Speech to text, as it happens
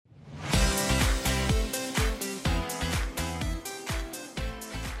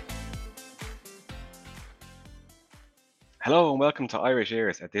Hello and welcome to Irish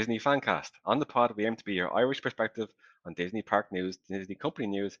Ears, a Disney fancast. On the pod, we aim to be your Irish perspective on Disney park news, Disney company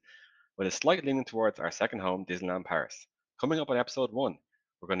news, with a slight leaning towards our second home, Disneyland Paris. Coming up on episode 1,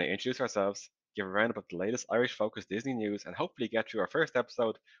 we're going to introduce ourselves, give a roundup of the latest Irish focused Disney news, and hopefully get through our first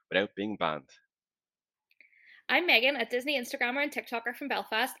episode without being banned. I'm Megan, a Disney Instagrammer and TikToker from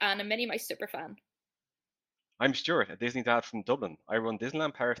Belfast, and a Minnie Mouse superfan. I'm Stuart, a Disney dad from Dublin. I run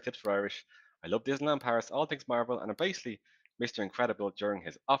Disneyland Paris Tips for Irish. I love Disneyland Paris, all things Marvel, and I'm basically Mr. Incredible during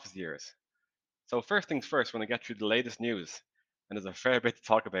his office years. So first things first, when I get through the latest news, and there's a fair bit to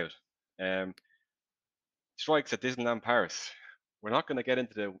talk about. Um, Strikes at Disneyland Paris. We're not going to get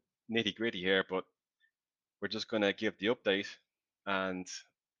into the nitty gritty here, but we're just going to give the update. And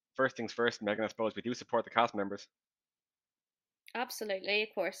first things first, Megan, I suppose we do support the cast members. Absolutely, of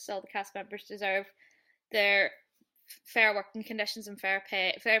course, all the cast members deserve their fair working conditions and fair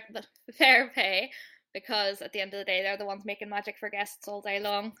pay, because at the end of the day, they're the ones making magic for guests all day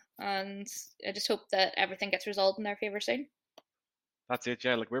long. And I just hope that everything gets resolved in their favour soon. That's it,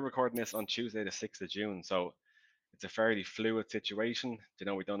 yeah. Like we're recording this on Tuesday, the 6th of June, so it's a fairly fluid situation. You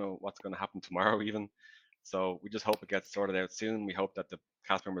know, we don't know what's going to happen tomorrow, even. So we just hope it gets sorted out soon. We hope that the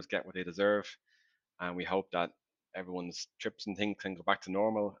cast members get what they deserve, and we hope that everyone's trips and things can go back to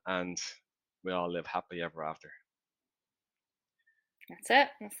normal, and we all live happily ever after. That's it.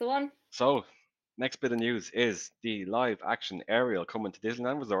 That's the one. So, next bit of news is the live action Ariel coming to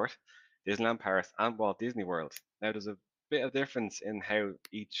Disneyland Resort, Disneyland Paris, and Walt Disney World. Now, there's a bit of difference in how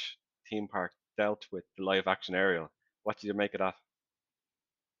each theme park dealt with the live action Ariel. What did you make of that?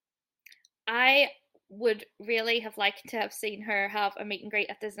 I would really have liked to have seen her have a meet and greet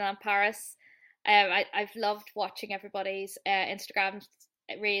at Disneyland Paris. I've loved watching everybody's Instagram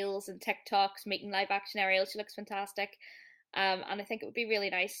reels and TikToks meeting live action Ariel. She looks fantastic. And I think it would be really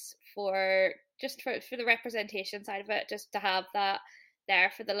nice for just for the representation side of it, just to have that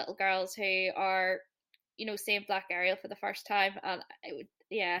there for the little girls who are, seeing Black Ariel for the first time. And it would,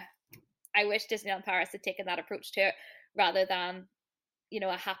 yeah, I wish Disneyland Paris had taken that approach to it rather than,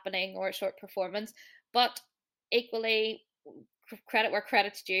 a happening or a short performance. But equally, credit where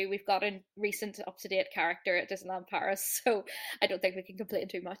credit's due, we've got a recent up to date character at Disneyland Paris, so I don't think we can complain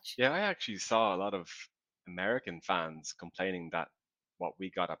too much. Yeah, I actually saw a lot of American fans complaining that what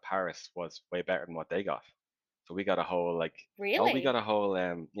we got at Paris was way better than what they got. So we got a whole we got Really? a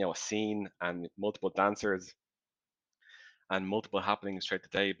whole scene and multiple dancers and multiple happenings throughout the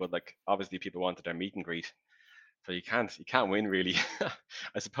day. But like obviously people wanted their meet and greet, so you can't win really.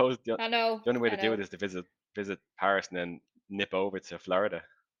 I suppose I know, the only way I to do it know. is to visit Paris and then nip over to Florida.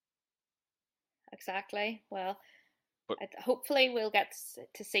 Exactly. Well, But hopefully we'll get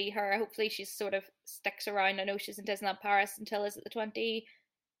to see her. Hopefully she sort of sticks around. I know she's in Disneyland Paris until, is it the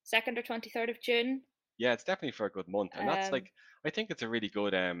 22nd or 23rd of June? yeah, it's definitely for a good month, and that's Um, like I think it's a really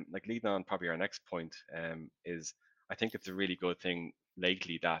good like leading on probably our next point is I think it's a really good thing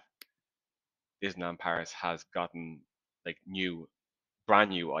lately that Disneyland Paris has gotten like brand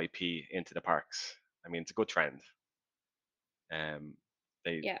new IP into the parks. I mean, it's a good trend. Um,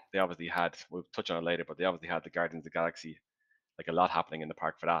 yeah. they obviously had, we'll touch on it later, but they obviously had the Guardians of the Galaxy, like a lot happening in the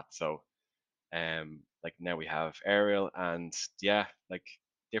park for that. So like now we have Ariel, and yeah, like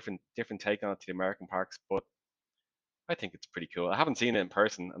different take on it to the American parks, but I think it's pretty cool. I haven't seen it in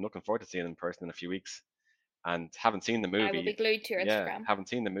person. I'm looking forward to seeing it in person in a few weeks, and haven't seen the I will be movie. glued to your Yeah, Instagram. haven't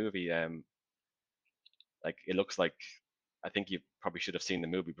seen the movie. Like it looks like I think you probably should have seen the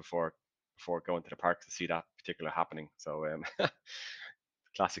movie before going to the park to see that particular happening. So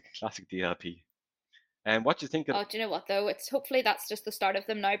classic DLP. And what do you think of? Oh, do you know what though? It's hopefully that's just the start of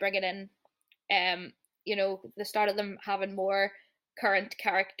them now bringing in, the start of them having more current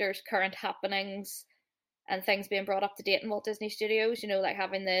characters, current happenings, and things being brought up to date in Walt Disney Studios. Like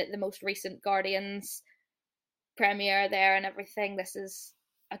having the most recent Guardians premiere there and everything. This is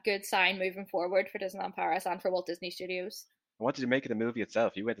a good sign moving forward for Disneyland Paris and for Walt Disney Studios. What did you make of the movie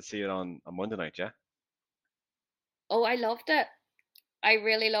itself? You went to see it on Monday night, yeah? Oh, I loved it. I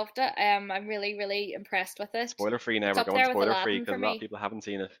really loved it. I'm really, really impressed with it. Spoiler free now. It's We're up going there with spoiler free Aladdin because for a lot of me. people haven't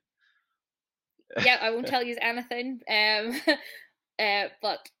seen it. Yeah, I won't tell you anything.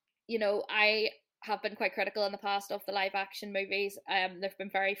 But I have been quite critical in the past of the live action movies. There've been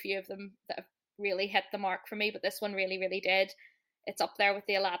very few of them that have really hit the mark for me, but this one really, really did. It's up there with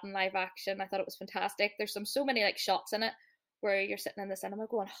the Aladdin live action. I thought it was fantastic. There's so many like shots in it where you're sitting in the cinema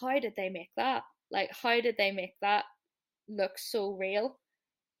going, "How did they make that? Like, how did they make that look so real?"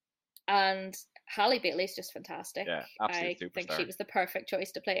 And Halle Bailey's just fantastic. Yeah, absolute I think she superstar. was the perfect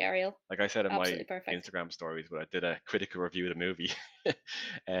choice to play Ariel. Like I said in my Absolutely perfect. Instagram stories when I did a critical review of the movie,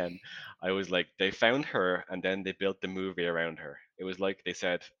 and I was like, they found her and then they built the movie around her. It was like they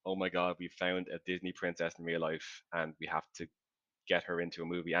said, "Oh my God, we found a Disney princess in real life, and we have to get her into a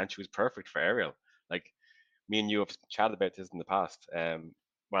movie." And she was perfect for Ariel. Like me and you have chatted about this in the past.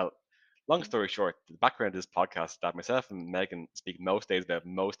 Well, long story short, the background of this podcast is that myself and Megan speak most days about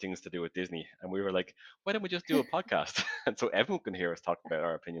most things to do with Disney, and we were like, why don't we just do a podcast? And so everyone can hear us talk about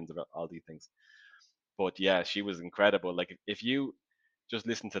our opinions about all these things. But yeah, she was incredible. Like if you just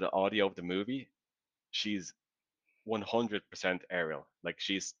listen to the audio of the movie, she's 100% Ariel. Like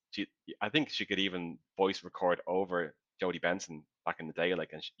she, I think she could even voice record over Jodie Benson back in the day. Like,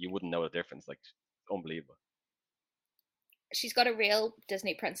 and you wouldn't know the difference. Like, unbelievable. She's got a real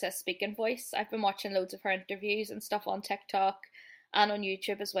Disney princess speaking voice. I've been watching loads of her interviews and stuff on TikTok and on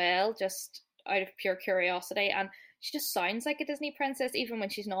YouTube as well, just out of pure curiosity. And she just sounds like a Disney princess, even when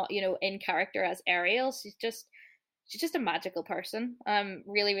she's not, in character as Ariel. She's just a magical person. I'm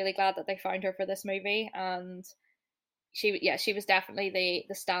really, really glad that they found her for this movie, and she was definitely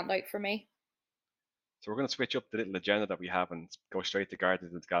the standout for me. So we're going to switch up the little agenda that we have and go straight to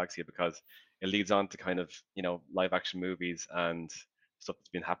Guardians of the Galaxy because it leads on to kind of live action movies and stuff that's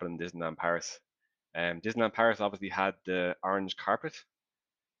been happening in Disneyland Paris. Disneyland Paris obviously had the orange carpet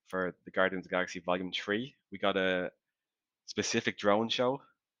for the Guardians of the Galaxy Volume 3. We got a specific drone show.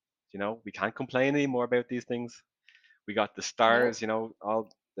 We can't complain anymore about these things. We got the No, stars,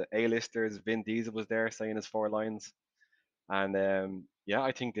 all the A-listers. Vin Diesel was there saying his four lines. And yeah,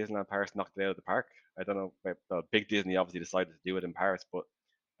 I think Disneyland Paris knocked it out of the park. I don't know. Well, Big Disney obviously decided to do it in Paris, but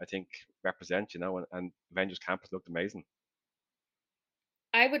I think represent, and Avengers Campus looked amazing.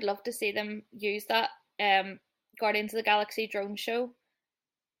 I would love to see them use that um, Guardians of the Galaxy drone show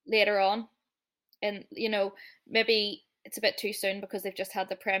later on. And maybe it's a bit too soon because they've just had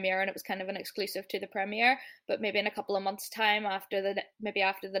the premiere and it was kind of an exclusive to the premiere, but maybe in a couple of months time, after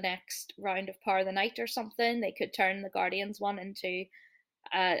the next round of Power of the Night or something, they could turn the Guardians one into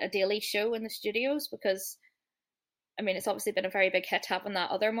a daily show in the studios, because I mean, it's obviously been a very big hit having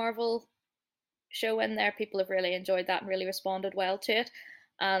that other Marvel show in there. People have really enjoyed that and really responded well to it,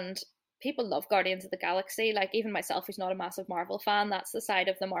 and people love Guardians of the Galaxy. Like, even myself, who's not a massive Marvel fan, that's the side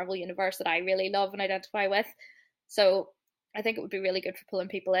of the Marvel universe that I really love and identify with. So I think it would be really good for pulling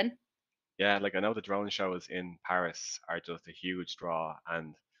people in. Yeah, like I know the drone shows in Paris are just a huge draw,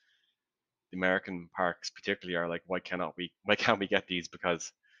 and the American parks particularly are like, why can't we get these?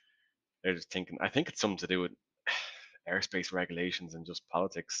 Because they're just thinking. I think it's something to do with airspace regulations and just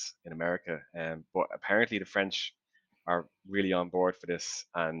politics in America. But apparently the French are really on board for this,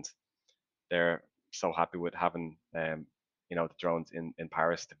 and they're so happy with having the drones in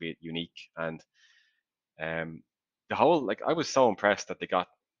Paris to be unique. And um, the whole, like, I was so impressed that they got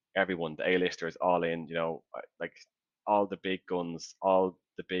everyone, the A-listers, all in. Like all the big guns, all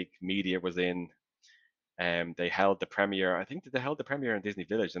the big media was in. They held the premiere. I think that they held the premiere in Disney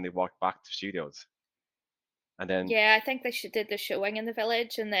Village, and they walked back to studios. And then, Yeah, I think they should did the showing in the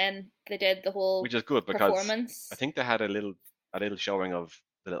village, and then they did the which whole is good because I performance. think they had a little showing of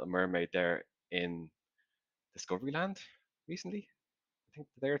the Little Mermaid there in Discoveryland recently. I think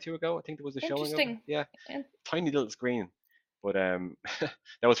a day or two ago. I think there was a showing of it. Interesting. Yeah, Yeah. tiny little screen, but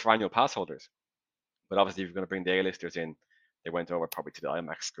that was for annual pass holders. But obviously, if you're going to bring the A-listers in, they went over probably to the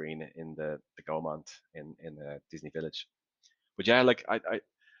IMAX screen in the Gaumont in Disney Village. But yeah, like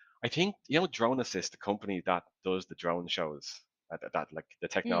I think Drone Assist, the company that does the drone shows, that like the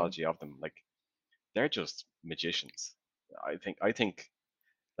Mm. technology of them, like they're just magicians. I think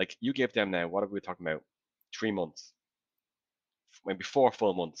like you give them now, what are we talking about? 3 months, maybe 4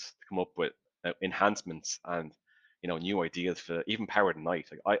 full months to come up with enhancements and new ideas for even Power Night.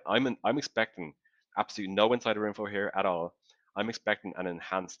 Like I'm expecting absolutely no insider info here at all. I'm expecting an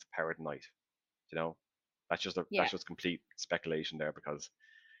enhanced Powered Night. You know, that's Yeah. just complete speculation there because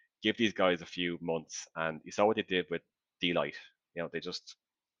give these guys a few months and you saw what they did with D-Light. They just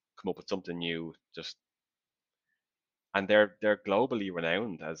come up with something new, just and they're globally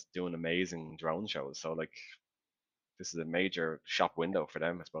renowned as doing amazing drone shows. So like this is a major shop window for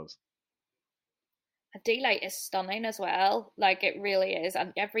them, I suppose. A daylight is stunning as well. Like, it really is.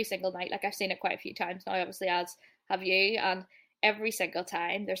 And every single night, like, I've seen it quite a few times now, obviously, as have you. And every single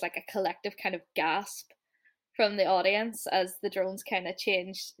time, there's like a collective kind of gasp from the audience as the drones kind of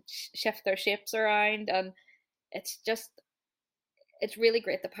shift their shapes around. And it's just, it's really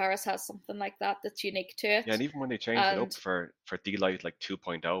great that Paris has something like that that's unique to Yeah, it. and even when they changed it up And for D-Light like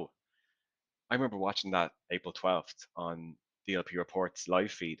 2.0, I remember watching that April 12th on DLP Reports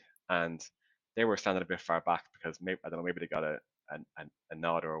live feed, and they were standing a bit far back because maybe I don't know, maybe they got a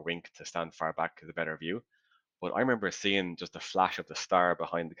nod or a wink to stand far back because a better view. But I remember seeing just a flash of the star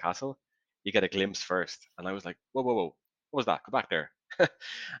behind the castle. You get a glimpse first, and I was like, whoa, whoa, whoa, what was that? Go back there.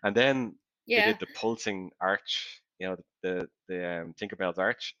 And then they Yeah, did the pulsing arch, the Tinkerbell's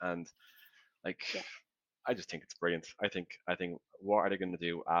arch, and like yeah. I just think it's brilliant. I think what are they going to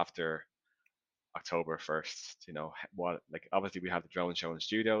do after October 1st? What, like, obviously we have the drone show in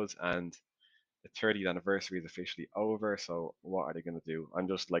studios, and the 30th anniversary is officially over. So what are they going to do? I'm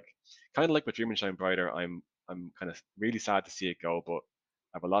just like, kind of like with Dream and Shine Brighter. I'm kind of really sad to see it go, but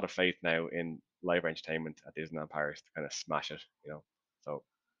I have a lot of faith now in live entertainment at Disneyland Paris to kind of smash it. So,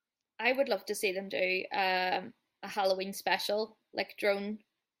 I would love to see them do a Halloween special, like drone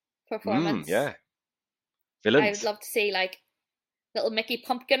performance. yeah, I would villains. love to see like little Mickey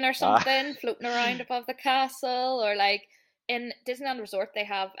pumpkin or Ah, something floating around above the castle, or like in Disneyland Resort they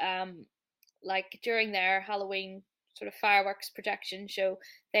have like during their Halloween sort of fireworks projection show,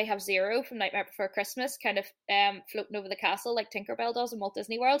 they have Zero from Nightmare Before Christmas kind of floating over the castle like Tinkerbell does in Walt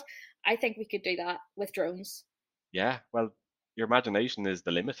Disney World. I think we could do that with drones. yeah. Well, your imagination is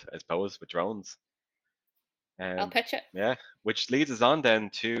the limit, I suppose, with drones. I'll Um, pitch it. yeah, which leads us on then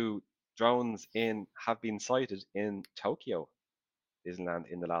to drones in have been sighted in Tokyo Disneyland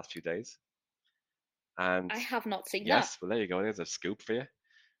in the last few days. And I have not seen that. yes, well there you go. There's a scoop for you.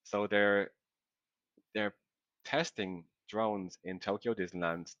 So they're testing drones in Tokyo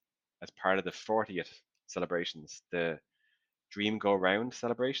Disneyland as part of the 40th celebrations, the Dream Go Round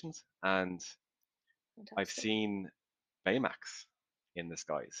celebrations, and I've Fantastic. seen Baymax in the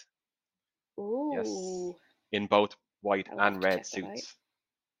skies. Yes, Ooh, in both white I will have and to red check that out. suits.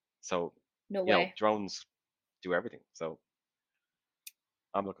 So, No way. drones do everything. So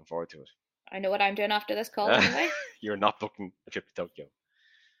I'm looking forward to I know what I'm doing after this call it. anyway. You're not booking a trip to Tokyo.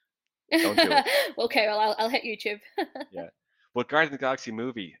 Don't do it. Okay, well I'll hit YouTube. Yeah. But Guardians of the Galaxy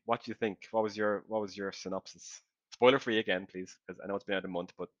movie, what do you think? What was your synopsis? Spoiler free again, please, because I know it's been out a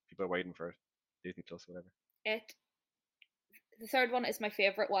month, but people are waiting for it. Disney Plus, whatever. It The third one is my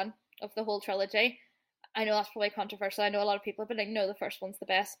favorite one of the whole trilogy. I know that's probably controversial. I know a lot of people have been like, no, the first one's the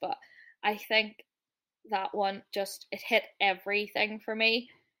best, but I think that one just it hit everything for me.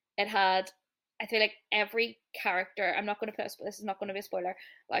 It had, I feel like every character. I'm not going to put this is not going to be a spoiler,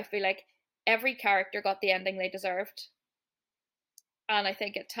 but I feel like every character got the ending they deserved, and I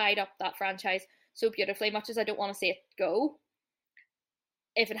think it tied up that franchise so beautifully. Much as I don't want to see it go,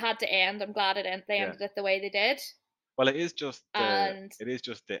 if it had to end, I'm glad they Yeah. ended it the way they did. Well, it is just the. And It is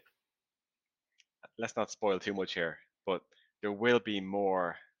just the. Let's not spoil too much here, but there will be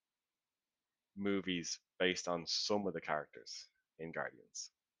more movies based on some of the characters in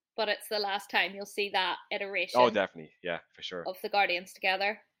Guardians. but it's the last time you'll see that Oh, iteration definitely. Yeah, for sure. of the Guardians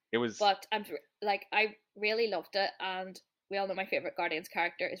together. It was. But I really loved it, and we all know my favorite Guardians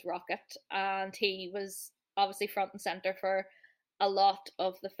character is Rocket, and he was obviously front and center for a lot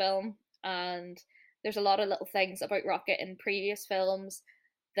of the film. And there's a lot of little things about Rocket in previous films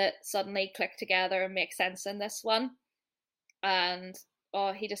that suddenly click together and make sense in this one. And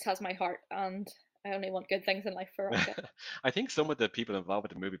oh, he just has my heart, and I only want good things in life for Rocket. I think some of the people involved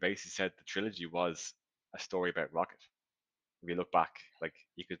with the movie basically said the trilogy was a story about Rocket. If you look back, like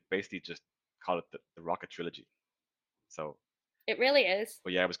you could basically just call it the Rocket trilogy. So, It really is.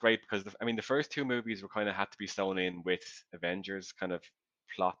 but yeah, it was great because the first two movies were kind of had to be sewn in with Avengers kind of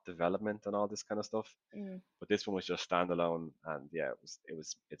plot development and all this kind of stuff. Mm. But this one was just standalone, and yeah,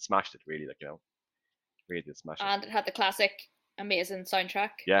 it smashed it really, like really did smash it. And it had the classic amazing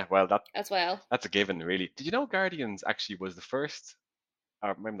soundtrack Yeah, well as well. that's a given, really. Did you know Guardians actually was the first,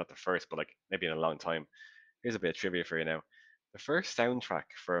 or maybe not the first, but like maybe in a long time. Here's a bit of trivia for you now. The first soundtrack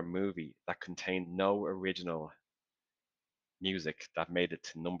for a movie that contained no original music that made it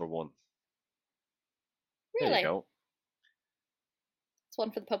to number one. There you Really? go. It's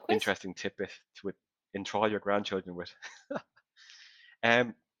one for the pub quiz. Interesting tidbit to enthrall your grandchildren with.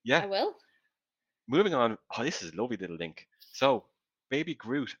 um, yeah. I will. Moving on. Oh, this is a lovely little link. So, Baby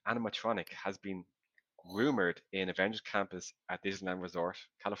Groot animatronic has been rumored in Avengers Campus at Disneyland Resort,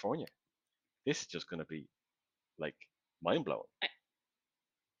 California. This is just going to be like mind blowing.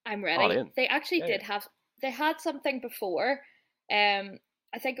 I'm All ready. in. They actually Yeah, yeah. did have they had something before.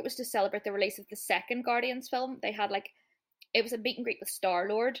 I think it was to celebrate the release of the second Guardians film. They had like it was a meet and greet with Star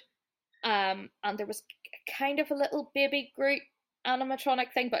Lord. And there was kind of a little baby Groot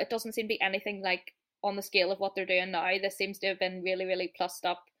animatronic thing, but it doesn't seem to be anything like on the scale of what they're doing now. This seems to have been really, really plussed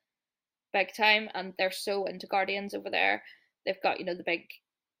up big time, and they're so into Guardians over there. They've got the big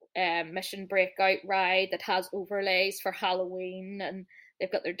Mission Breakout ride that has overlays for Halloween, and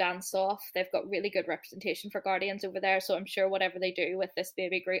They've got their dance off. They've got really good representation for Guardians over there. So I'm sure whatever they do with this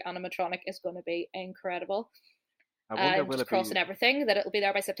Baby Groot animatronic is going to be incredible. I wonder I'm will just it be? crossing everything that it'll be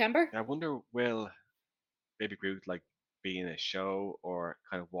there by September. I wonder will Baby Groot like be in a show or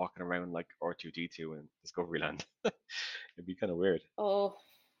kind of walking around like R2D2 in Discoveryland? It'd be kind of weird. Oh,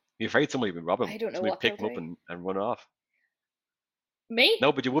 Be afraid somebody would rob him. I don't know Somebody what they'll pick him up do. and run off. Me?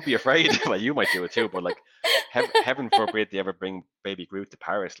 No, but you would be afraid. Well, you might do it too. But like, heaven forbid they ever bring Baby Groot to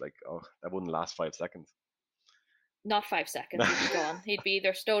Paris. Like, oh, that wouldn't last 5 seconds. Not 5 seconds. He'd be gone. He'd be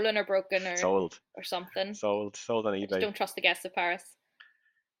either stolen or broken Sold, or something. sold on I just eBay. don't trust the guests of Paris.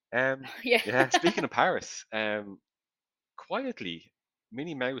 Um, Yeah. yeah. Speaking of Paris, quietly,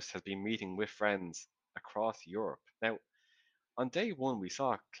 Minnie Mouse has been meeting with friends across Europe. Now, on day one, we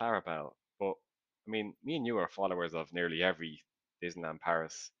saw Clarabelle, but I mean, me and you are followers of nearly every Disneyland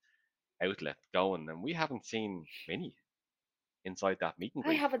Paris outlet going, and we haven't seen Minnie inside that meet and I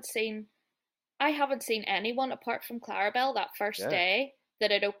greet. haven't seen I haven't seen anyone apart from Clarabelle that first Yeah, day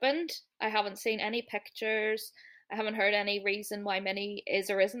that it opened. I haven't seen any pictures. I haven't heard any reason why Minnie is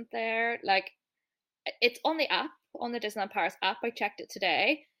or isn't there. Like, it's on the app, on the Disneyland Paris app. I checked it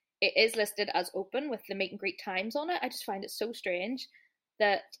today. It is listed as open with the meet and greet times on it. I just find it so strange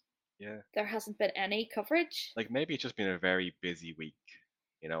that yeah. there hasn't been any coverage. Like maybe it's just been a very busy week,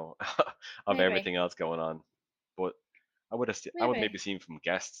 you know, of Maybe, everything else going on. But I would maybe maybe. seen from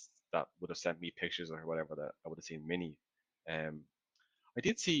guests that would have sent me pictures or whatever that I would have seen Minnie. Um, I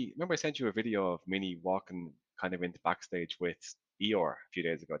did see. Remember, I sent you a video of Minnie walking kind of into backstage with Eeyore a few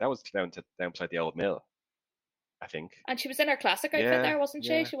days ago. That was down beside the old mill, I think. And she was in her classic outfit Yeah, there, wasn't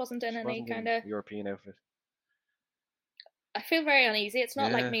she? yeah. She wasn't in She any wasn't kind in of. European outfit. I feel very uneasy. It's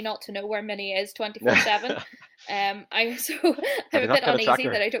not like Yeah. me not to know where Minnie is 24/7. I so Have I'm you a not bit got a uneasy tracker?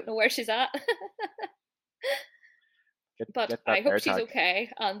 that I don't know where she's at. But Get I that hope she's AirTag. okay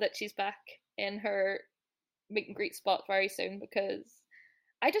and that she's back in her meet and greet spot very soon because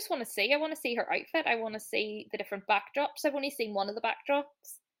I just want to see. I want to see her outfit. I want to see the different backdrops. I've only seen one of the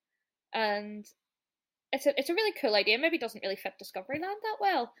backdrops, and it's a really cool idea. Maybe it doesn't really fit Discoveryland that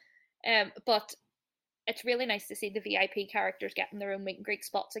well, but it's really nice to see the VIP characters getting their own meet and greet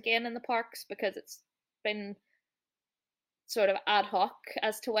spots again in the parks because it's been sort of ad hoc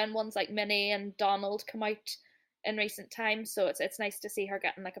as to when ones like Minnie and Donald come out in recent times. So it's nice to see her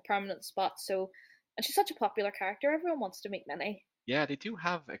getting like a permanent spot. So, and she's such a popular character. Everyone wants to meet Minnie. Yeah, they do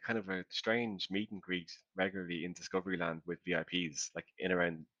have a kind of a strange meet and greet regularly in Discoveryland with VIPs, like in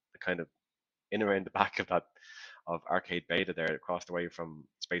around the kind of in around the back of that of Arcade Beta there, across the way from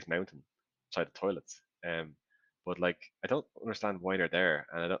Space Mountain, beside the toilets. But like I don't understand why they're there,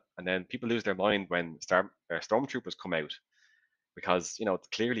 and and then people lose their mind when stormtroopers come out because it's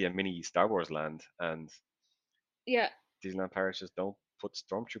clearly a mini Star Wars land, and Yeah, Disneyland Paris just don't put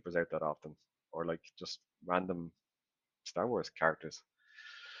stormtroopers out that often, or like just random Star Wars characters.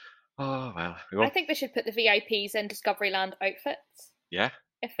 Oh well, we I won't. think they should put the VIPs in Discoveryland outfits Yeah,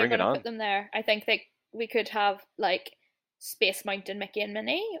 if they're bring it going to on. put them there. I think we could have like Space Mountain Mickey and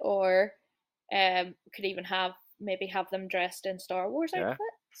Minnie, or we could even have them dressed in Star Wars Yeah,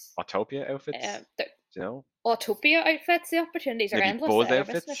 outfits. Autopia outfits. Um, You know, Autopia outfits. The opportunities are maybe endless Buzz there.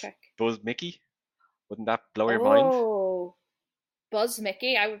 Missing a outfits. trick. Buzz Mickey. Wouldn't that blow your mind? Oh, Buzz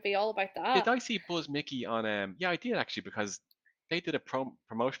Mickey. I would be all about Did that. I see Buzz Mickey on? Yeah, I did actually because they did a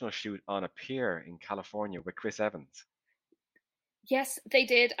promotional shoot on a pier in California with Chris Evans. Yes, they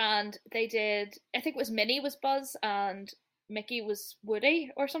did, and they did. I think it was Minnie was Buzz and Mickey was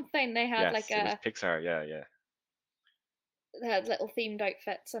Woody or something. They had like Yes, it was Pixar. Yeah, yeah. they had little themed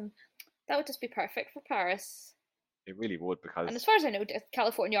outfits, and that would just be perfect for Paris. It really would And as because far as I know,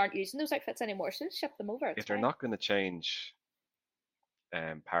 California aren't using those outfits anymore, so just ship them over. It's if they're fine. not going to change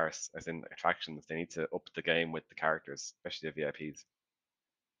Paris as in attractions, they need to up the game with the characters, especially the VIPs.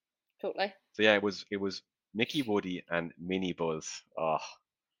 Totally. So yeah, it was Mickey, Woody, and Minnie Buzz. Oh,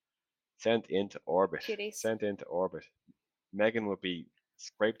 sent into orbit. Cuties. Sent into orbit. Megan would be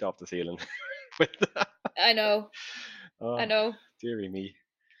scraped off the ceiling with that. I know. I Oh, know. dearie me.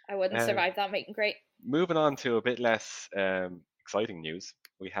 I wouldn't Um, survive that meet and greet. moving on to a bit less exciting news.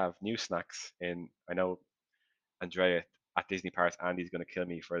 We have new snacks in. I know Andrea at Disney Paris. Andy's going to kill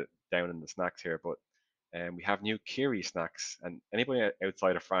me for down in the snacks here, but we have new Kiri snacks, and anybody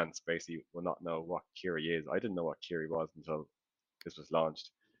outside of France basically will not know what Kiri is. I didn't know what Kiri was until this was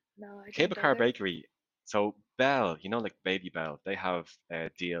launched. No, I Cable didn't Car either. Bakery. So Bell, like Baby Bell, they have a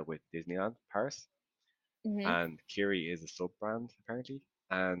deal with Disneyland Paris, Mm-hmm. and Kiri is a sub brand apparently,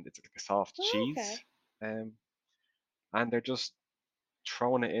 and it's like a soft Oh, cheese, okay. um, and they're just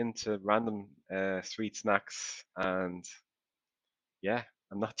throwing it into random sweet snacks, and yeah,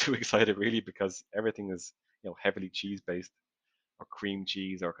 I'm not too excited really because everything is heavily cheese based or cream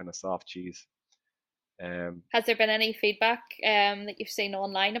cheese or kind of soft cheese. Um, Has there been any feedback that you've seen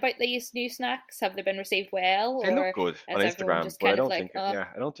online about these new snacks? Have they been received well, they look or good on is everyone Instagram, just but I kind of don't like, think oh, yeah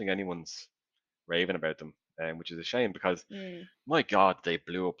I don't think anyone's raving about them, which is a shame because mm, my God, they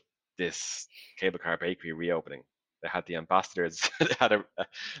blew up this cable car bakery reopening. They had the ambassadors. They had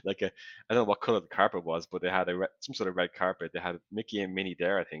like a I don't know what color the carpet was, but they had some sort of red carpet. They had Mickey and Minnie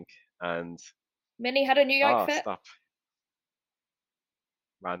there, I think, and Minnie had a new outfit? stop,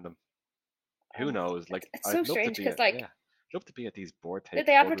 random. Who Oh, knows? Like it's so I'd love to strange be because, at like, yeah, love to be at these did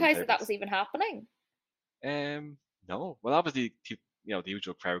they boardroom advertise that that was tables. even happening? No. Well, obviously, the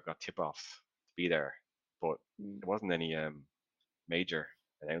usual crowd got tip offs to be there, but Mm, there wasn't any major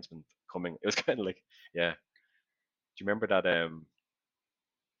announcement coming. It was kind of like, yeah. Do you remember that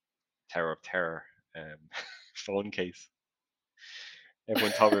Tower of Terror um, phone case?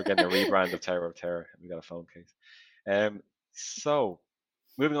 Everyone thought we were getting a rebrand of Tower of Terror, and we got a phone case. So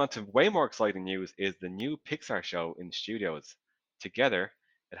moving on to way more exciting news is the new Pixar show in studios. Together,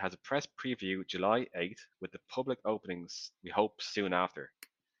 it has a press preview July 8th with the public openings we hope soon after.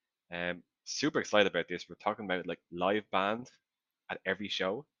 Super excited about this. We're talking about like live band at every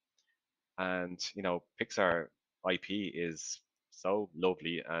show, and Pixar IP is so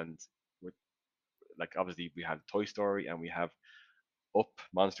lovely, and we're like obviously we have Toy Story and we have Up,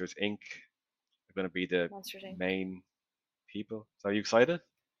 Monsters Inc. are going to be the Monsters Inc. main people. So are you excited?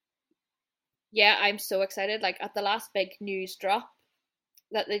 Yeah, I'm so excited. Like at the last big news drop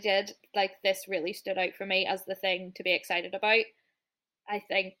that they did, like this really stood out for me as the thing to be excited about. I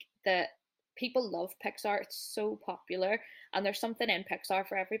think that people love Pixar. It's so popular, and there's something in Pixar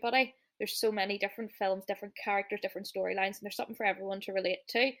for everybody. There's so many different films, different characters, different storylines, and there's something for everyone to relate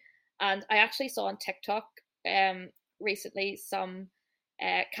to. And I actually saw on TikTok um, recently some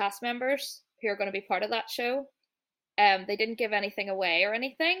cast members who are going to be part of that show. They didn't give anything away or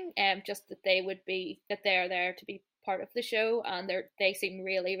anything. Just that they're there to be part of the show, and they seem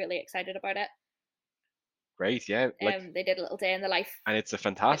really really excited about it. Great, yeah. Like, They did a little day in the life and it's a did a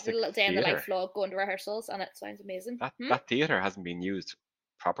fantastic little day in the theater. life vlog going to rehearsals, and it sounds amazing. That Hmm? that theater hasn't been used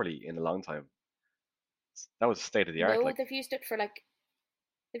properly in a long time. That was state of the art. No, Like, they've used it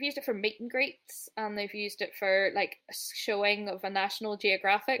for meet and greets, and they've used it for like a showing of a National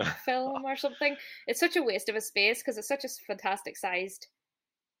Geographic film or something. It's such a waste of a space because it's such a fantastic sized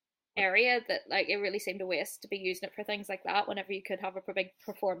area that like it really seemed a waste to be using it for things like that whenever you could have a big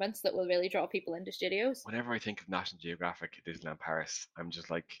performance that will really draw people into studios. whenever I think of National Geographic at Disneyland Paris, I'm just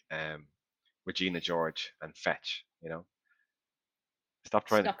like Regina George and Fetch. Stop It's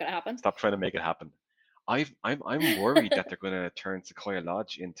trying to not going to happen. stop trying to make it happen. I'm worried that they're going to turn Sequoia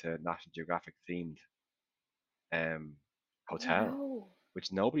Lodge into National Geographic themed um, Oh hotel, no.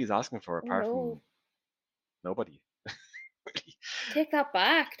 which nobody's asking for Oh apart from no. nobody. Really. Take that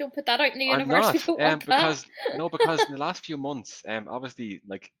back. Don't put that out in the I'm universe. We not, don't want that. because in the last few months, obviously,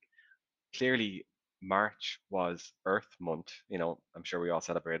 like clearly March was Earth Month. I'm sure we all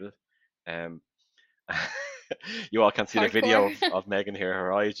celebrated. Um, you all can't see the video Hardcore. of Megan here.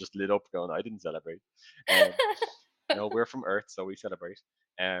 Her eyes just lit up, going, "I didn't celebrate." Um, no, we're from Earth, so we celebrate.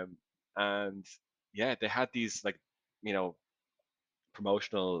 Um, and yeah, they had these like you know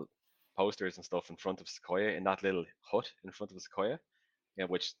promotional posters and stuff in front of Sequoia in that little hut in front of Sequoia,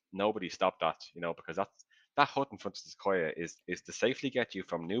 which nobody stopped at, because that hut in front of Sequoia is to safely get you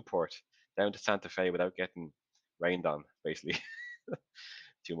from Newport down to Santa Fe without getting rained on, basically.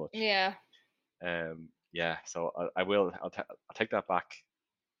 Too much. Yeah. Yeah, so I will. I'll take that back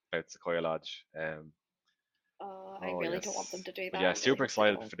about Sequoia Lodge. I Oh really don't want them yes, to do but that. yeah, I really super hope they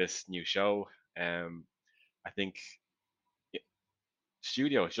excited don't. for this new show. I think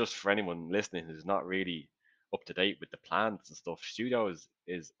Studio is just for anyone listening who's not really up to date with the plans and stuff. Studio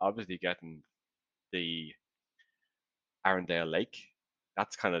is obviously getting the Arundel Lake.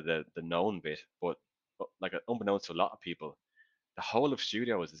 That's kind of the known bit, but like unbeknownst to a lot of people, the whole of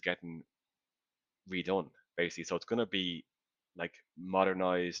Studios is getting redone basically. So it's going to be like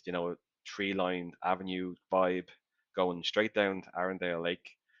modernized, tree lined avenue vibe going straight down to Arundel Lake,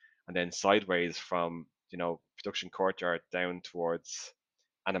 and then sideways from production courtyard down towards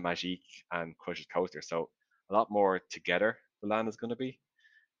Animagique and Crush's Coaster. So a lot more together the land is going to be,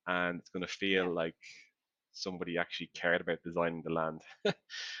 and it's going to Yeah. feel like somebody actually cared about designing the land.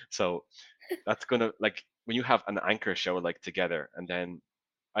 So that's going to like when you have an anchor show like together, and then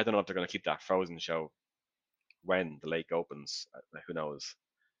I don't know if they're going to keep that Frozen show when the lake opens. Who knows?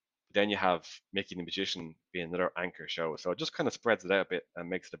 But then you have Mickey the Magician being another anchor show, so it just kind of spreads it out a bit and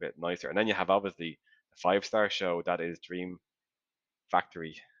makes it a bit nicer. And then you have obviously a 5-star show that is Dream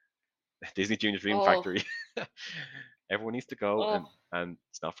Factory, Disney Junior Dream Oh, Factory. Everyone needs to go, oh, and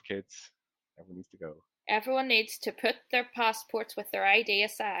it's not for kids. Everyone needs to go. everyone needs to put their passports with their ID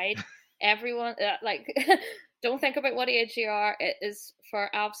aside. Everyone, like, don't think about what age you are. It is for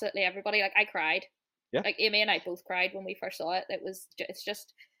absolutely everybody. Like, I cried. Yeah, Like, Amy and I both cried when we first saw it. It's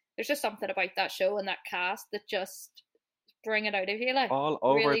just, there's just something about that show and that cast that just bring it out of you. Like, all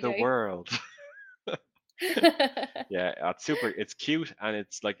over really the do. world. Yeah, it's super. It's cute, and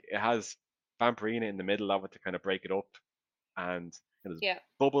it's like it has Vampirina in the middle of it to kind of break it up, and there's Yeah.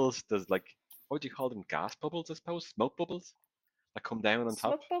 bubbles. There's like, what do you call them? Gas bubbles, I suppose. Smoke bubbles that come down on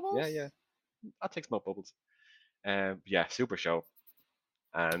top. Smoke Yeah, yeah. bubbles? I'll take smoke bubbles. Yeah, super show.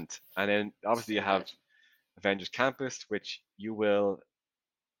 And then obviously you So have good. Avengers Campus, which you will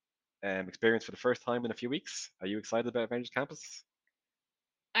experience for the first time in a few weeks. Are you excited about Avengers Campus?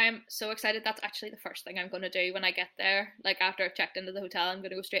 I'm so excited. That's actually the first thing I'm going to do when I get there. Like, after I've checked into the hotel, I'm going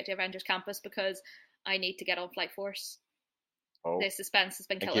to go straight to Avengers Campus because I need to get on Flight Force. Oh, The suspense has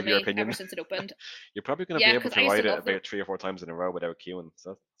been and killing give your me ever opinion. since it opened. You're probably going to be Yeah, able because to I used to ride it love the. about 3 or 4 times in a row without queuing, so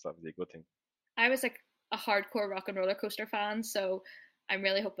that's obviously a good thing. I was like a hardcore rock and roller coaster fan, so I'm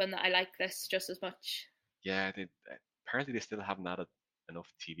really hoping that I like this just as much. Yeah, apparently they still haven't added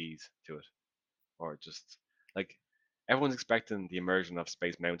enough TVs to it, or just like everyone's expecting the immersion of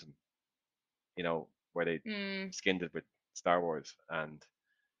Space Mountain, where they Hmm. skinned it with Star Wars, and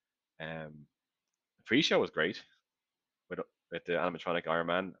um, the pre-show was great with with the animatronic Iron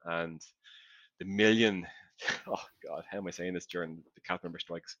Man and the million. Oh God, how am I saying this during the cast member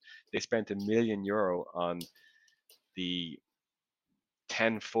strikes? They spent €1 million on the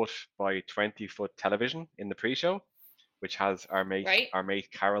 10-foot by 20-foot television in the pre-show, which has Right? our mate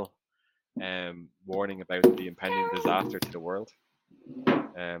Carol warning about the impending disaster to the world.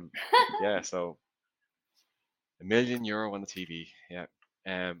 Um, yeah, so €1 million on the TV.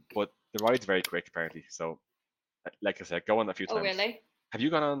 Yeah, but the ride's very quick apparently. So, like I said, go on a few Oh, times. really? Have you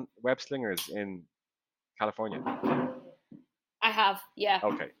gone on web slingers in California? I have, yeah.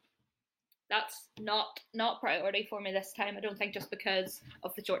 Okay, That's not priority for me this time. I don't think, just because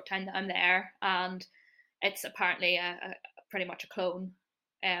of the short time that I'm there, and it's apparently a pretty much a clone.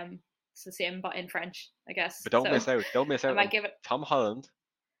 It's the same but in French, I guess. but don't So miss out. Don't miss I out might on give it Tom Holland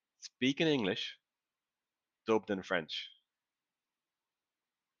speaking English, dubbed in French.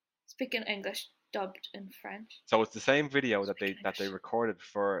 speaking English dubbed in French. So it's the same video Speaking that they English. recorded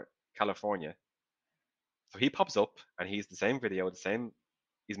for California. So he pops up and he's the same video, the same.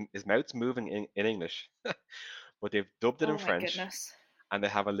 His mouth's moving in English, but they've dubbed it in Oh my French, goodness. and they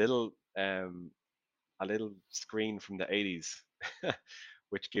have a little screen from the 80s,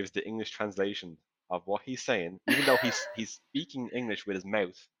 which gives the English translation of what he's saying. Even though he's speaking English with his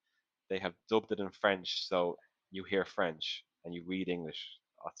mouth, they have dubbed it in French, so you hear French and you read English.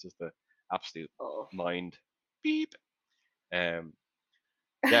 That's just the absolute Oh. mind beep. Um,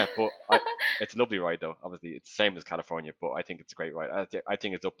 yeah, but it's a lovely ride though. Obviously, it's the same as California, but I think it's a great ride. I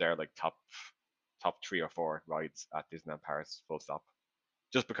think it's up there like top 3 or 4 rides at Disneyland Paris, full stop.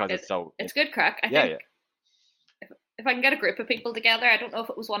 Just because it, it's so it's good crack. I yeah, think yeah. if I can get a group of people together, I don't know if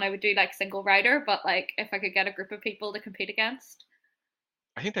it was one I would do like single rider, but like if I could get a group of people to compete against,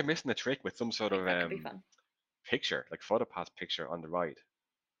 I think they're missing a trick with some I sort think of that could be fun. picture, like photo pass picture on the ride.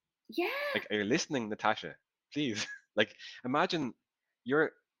 Yeah. Like, are you listening, Natasha? Please, like, imagine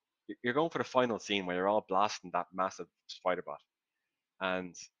you're you're going for the final scene where you're all blasting that massive spider bot,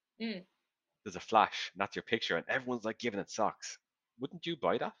 and Mm. there's a flash, and that's your picture, and everyone's like giving it socks. Wouldn't you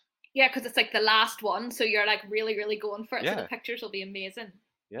buy that? Yeah, because it's like the last one, so you're like really, really going for it. So the Yeah, pictures will be amazing.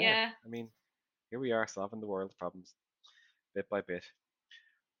 yeah. Yeah. I mean, here we are solving the world's problems bit by bit.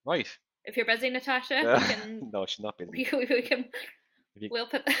 Right. If you're busy, Natasha, we can No, she's not busy. we can If you, we'll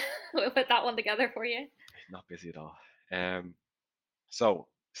put we'll put that one together for you. not busy at all. So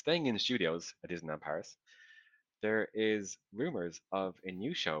staying in studios at Disneyland Paris, there is rumors of a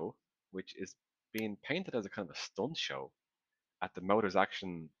new show which is being painted as a kind of a stunt show at the Motors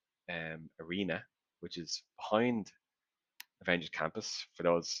Action Arena, which is behind Avengers Campus. For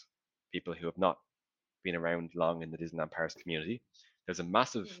those people who have not been around long in the Disneyland Paris community, there's a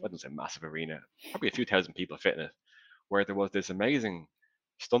massive, I Mm. don't say massive arena, probably a few thousand people fit in it, where there was this amazing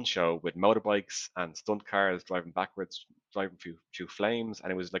stunt show with motorbikes and stunt cars driving backwards, driving through flames,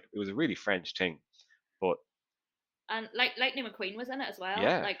 and it was a really French thing. But And like Lightning McQueen was in it as well.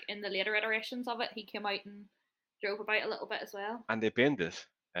 yeah, Like in the later iterations of it, he came out and drove about a little bit as well. and they binned it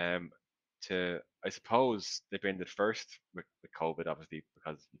um, to, I suppose they binned it first with COVID, obviously,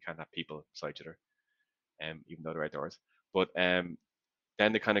 because you can't have people beside each other, even though they're outdoors. But then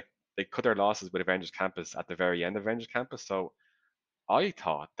they cut their losses with Avengers Campus at the very end of Avengers Campus. So I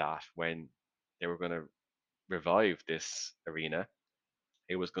thought that when they were going to revive this arena,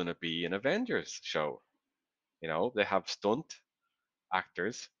 it was going to be an Avengers show. They have stunt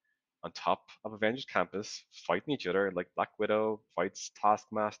actors on top of Avengers Campus fighting each other, like Black Widow fights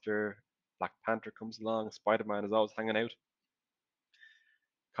Taskmaster, Black Panther comes along, Spider Man is always hanging out.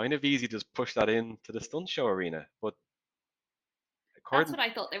 Kind of easy to just push that into the stunt show arena, but That's according what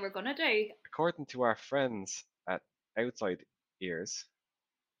I thought they were gonna do. according to our friends at Outside Ears,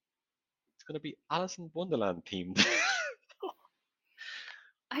 it's going to be Alice in Wonderland themed.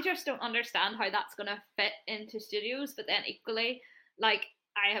 I just don't understand how that's gonna fit into studios. But then equally, like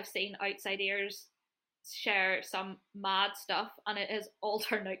I have seen outside ears share some mad stuff, and it has all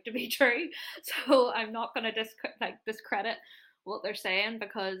turned out to be true. So I'm not gonna discredit what they're saying,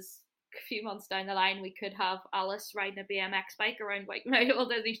 because a few months down the line we could have Alice riding a BMX bike around White Mountain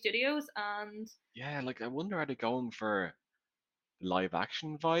Disney Studios, and Yeah, like I wonder, are they going for the live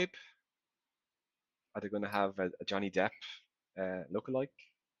action vibe? Are they going to have a Johnny Depp lookalike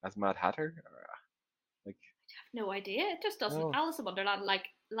as Mad Hatter? Or, like, no idea. It just doesn't. no. Alice in Wonderland, like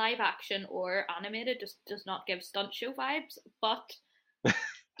live action or animated, just does not give stunt show vibes. But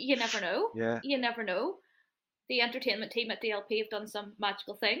you never know. Yeah, You never know. The entertainment team at DLP have done some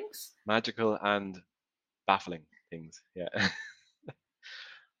magical things. magical and baffling things. Yeah.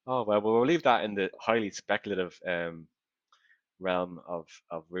 Oh well, we'll leave that in the highly speculative realm of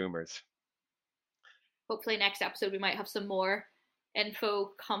rumors. Hopefully, next episode we might have some more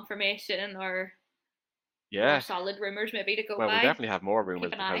info, confirmation, or more Yeah, solid rumors maybe to go well, we'll by. definitely have more Keep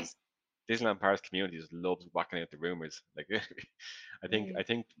rumors an eye. because Disneyland Paris community just loves whacking out the rumors. Like, I think Mm, I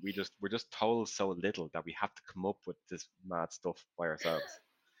think we're just told so little that we have to come up with this mad stuff by ourselves.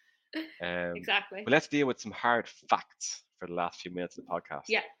 But exactly. let's deal with some hard facts for the last few minutes of the podcast.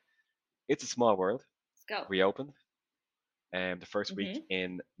 Yeah, It's a Small World let's go. reopened the first week Mm-hmm.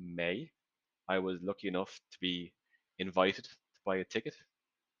 in May. I was lucky enough to be invited to buy a ticket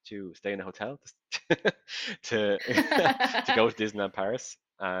to stay in a hotel to to go to Disneyland Paris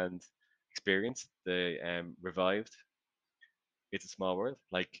and experience the revived It's a Small World.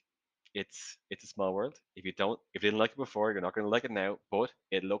 Like it's a small world. If you didn't like it before, you're not going to like it now. But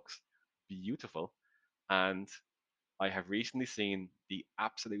it looks beautiful, and I have recently seen the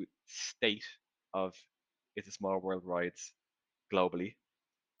absolute state of It's a Small World rides globally,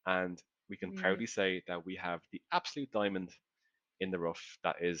 and we can Mm. proudly say that we have the absolute diamond in the rough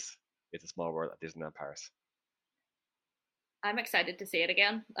that is It's a Small World at Disneyland Paris. I'm excited to see it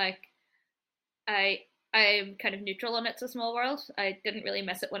again. Like I I'm kind of neutral on It's a Small World. I didn't really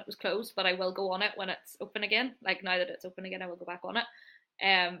miss it when it was closed, but I will go on it when it's open again. Like now that it's open again, I will go back on it.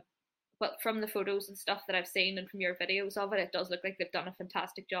 Um, but from the photos and stuff that I've seen and from your videos of it, it does look like they've done a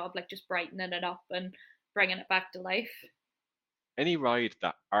fantastic job, like just brightening it up and bringing it back to life. Any ride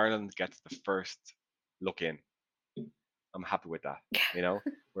that Ireland gets the first look in, I'm happy with that.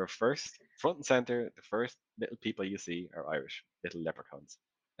 We're first, front and center. The first little people you see are Irish, little leprechauns.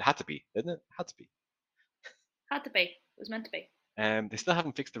 It had to be, didn't it? It had to be. Had to be. It was meant to be. They still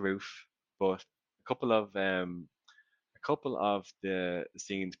haven't fixed the roof, but a couple of the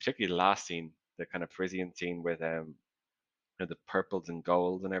scenes, particularly the last scene, the kind of Parisian scene with the purples and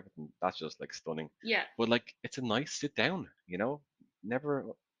golds and everything, that's just like stunning. Yeah, But like, it's a nice sit down. Never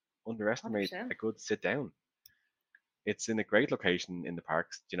one hundred underestimate a percent. good sit down. It's in a great location in the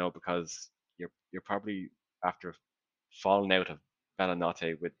parks, because you're probably after falling out of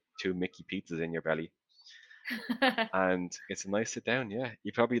Bellinotte with two Mickey pizzas in your belly, and it's a nice sit down. Yeah,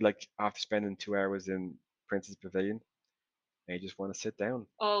 you probably like after spending 2 hours in Princess Pavilion, and you just want to sit down.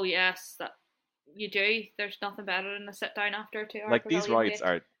 Oh yes, that you do. There's nothing better than a sit down after a 2 hour Like these pavilion rides wait.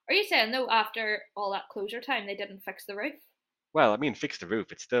 are Are you saying though after all that closure time they didn't fix the roof? well, I mean, fix the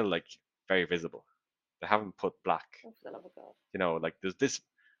roof. It's still like very visible. They haven't put black. Oh, for the love of God. Like there's this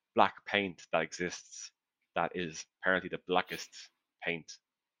black paint that exists that is apparently the blackest paint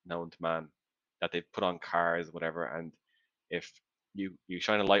known to man that they put on cars, whatever. And if you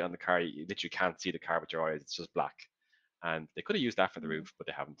shine a light on the car, you literally can't see the car with your eyes. It's just black. And they could have used that for the Mm. roof, but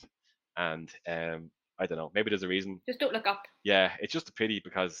they haven't. And I don't know. Maybe there's a reason. Just don't look up. Yeah, it's just a pity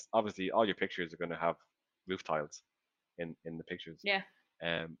because obviously all your pictures are going to have roof tiles in the pictures. Yeah.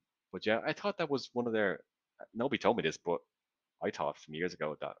 Um, but yeah, I thought that was one of their. Nobody told me this, but I thought some years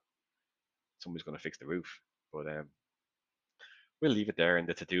ago that somebody's going to fix the roof. But we'll leave it there in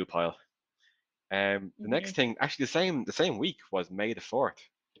the to-do pile. The next Mm-hmm. thing, actually, the same week was May the 4th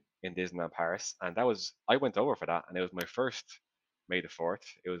in Disneyland Paris, and I went over for that, and it was my first May the 4th.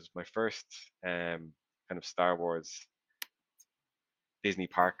 It was my first kind of Star Wars Disney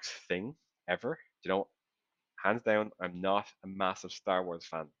parks thing ever. hands down, I'm not a massive Star Wars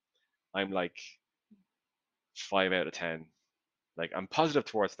fan. I'm like 5 out of 10. Like I'm positive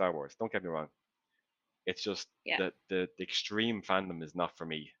towards Star Wars. Don't get me wrong. It's just Yeah. the extreme fandom is not for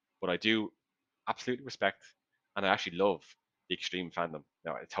me. But I do absolutely respect and I actually love the extreme fandom.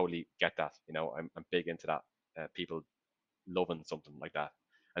 No, I totally get that. I'm big into that. People loving something like that,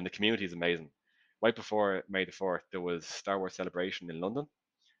 and the community is amazing. Right before May the 4th, there was Star Wars Celebration in London,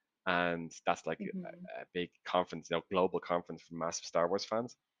 and that's like Hmm. a big conference, global conference for massive Star Wars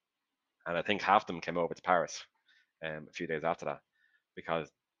fans. And I think half of them came over to Paris a few days after that because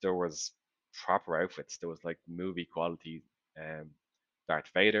there was proper outfits. There was like movie quality um, Darth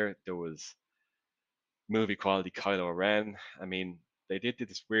Vader. There was movie quality Kylo Ren. I mean, they did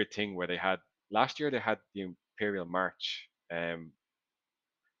this weird thing where they had last year they had the Imperial March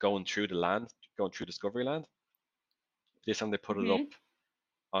going through the land, going through Discovery Land. This time they put it Hmm. up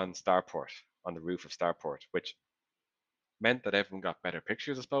on Starport, on the roof of Starport, which meant that everyone got better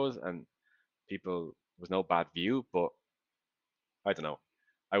pictures, I suppose, and people there was no bad view. But I don't know.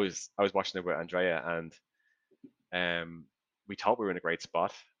 I was watching it with Andrea, and we thought we were in a great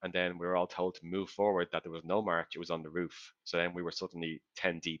spot, and then we were all told to move forward. That there was no march; it was on the roof. So then we were suddenly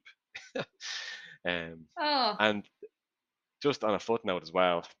 10 deep. um, Oh, and just on a footnote as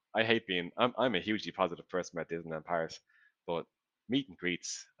well, I hate being. I'm a hugely positive person about Disneyland Paris, but meet and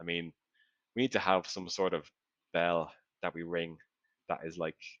greets. I mean, we need to have some sort of bell that we ring that is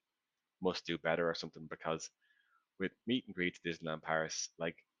like must do better or something because with meet and greets Disneyland Paris,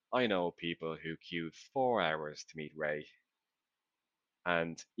 like I know people who queued 4 hours to meet Ray,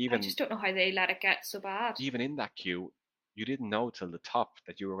 and I even just don't know how they let it get so bad. even in that queue, you didn't know till the top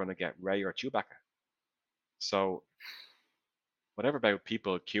that you were going to get Ray or Chewbacca. So whatever about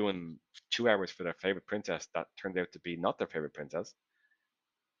people queuing 2 hours for their favorite princess that turned out to be not their favorite princess,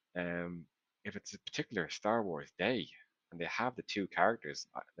 um, if it's a particular Star Wars day and they have the two characters,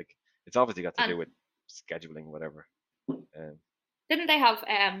 like it's obviously got to And do with scheduling, whatever. Um, didn't they have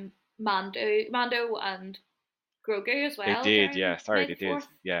Mando and Grogu as they well did, during yeah. Sorry, May they the did. 4th?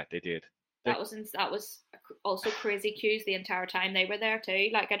 Yeah, they did. They, That was also crazy queues the entire time they were there too.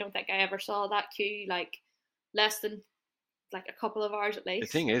 Like I don't think I ever saw that queue like less than like a couple of hours at the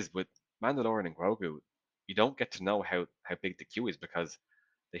thing least. is, with Mandalorian and Grogu, you don't get to know how big the queue is because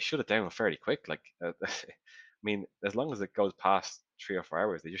they shut it down fairly quick. Like, I mean, as long as it goes past 3 or 4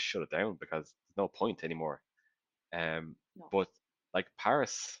 hours, they just shut it down because there's no point anymore. Um, No. but like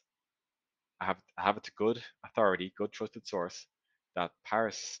Paris, I have it to good authority, good trusted source that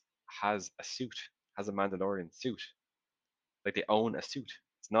Paris has a suit, has a Mandalorian suit. Like they own a suit.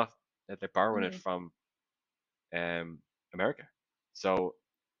 It's not that they're borrowing it Mm. from um, America, so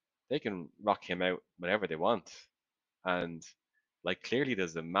they can rock him out whenever they want. And like clearly,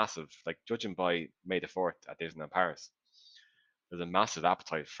 there's a massive like judging by May the 4th at Disneyland Paris, there's a massive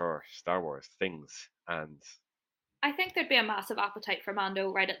appetite for Star Wars things, and I think there'd be a massive appetite for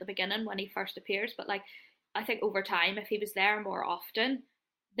Mando right at the beginning when he first appears, but like I think over time, if he was there more often,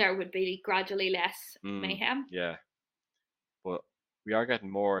 there would be gradually less mayhem. yeah, but we are getting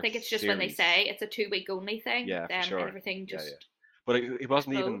I more think it's just when they series. say it's a 2 week only thing, Yeah, for then sure. everything Yeah, yeah. just But he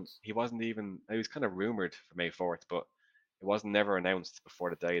wasn't even explodes. he wasn't even he was kind of rumored for May 4th, but it wasn't never announced before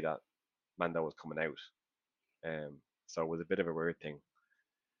the day that Mando was coming out. So it was a bit of a weird thing.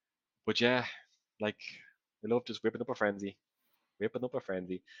 But yeah, like I love just whipping up a frenzy,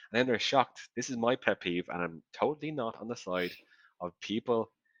 and then they're shocked. This is my pet peeve, and I'm totally not on the side of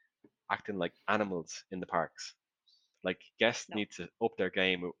people acting like animals in the parks. Like guests No. need to up their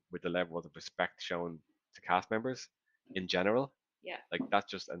game with the level of respect shown to cast members in general. Yeah. Like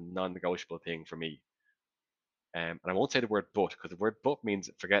that's just a non-negotiable thing for me. And I won't say the word but because the word but means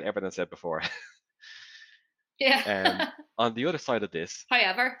forget everything I said before. Yeah. um, on the other side of this,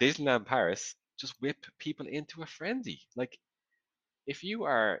 However, Disneyland Paris just whip people into a frenzy. Like if you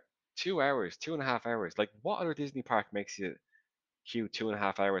are 2 hours, 2.5 hours, like what other Disney park makes you queue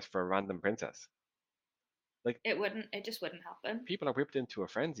 2.5 hours for a random princess? Like it just wouldn't happen. people are whipped into a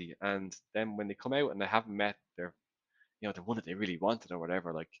frenzy, and then when they come out and they haven't met the one that they really wanted or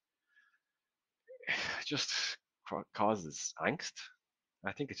whatever, like it just causes angst.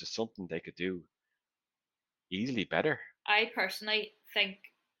 I think it's just something they could do easily better. I personally think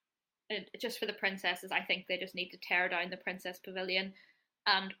just for the princesses, I think they just need to tear down the princess pavilion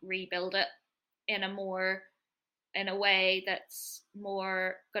and rebuild it in a way that's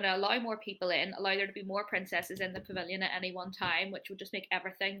more going to allow more people in, allow there to be more princesses in the pavilion at any one time, which would just make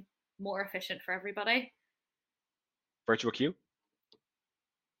everything more efficient for everybody. Virtual queue,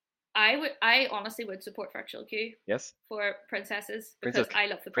 I honestly would support virtual queue yes. for princesses Princess because I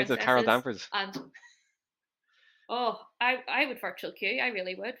love the Princess Carol princesses Danvers. and Oh, I would virtual queue. I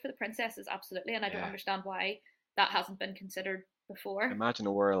really would for the princesses, absolutely, and I don't Yeah. understand why that hasn't been considered before. Imagine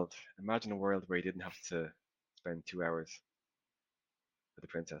a world where you didn't have to spend 2 hours with the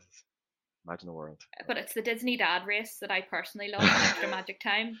princesses. Imagine a world. But it's the Disney Dad race that I personally love, extra magic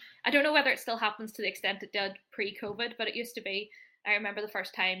time. I don't know whether it still happens to the extent it did pre-COVID, but it used to be. I remember the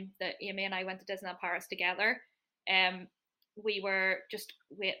first time that Amy and I went to Disneyland Paris together. Um, we were just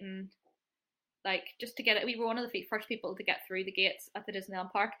waiting, like just to get it. We were one of the first people to get through the gates at the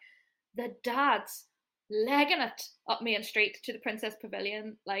Disneyland park. The dads legging it up Main Street to the Princess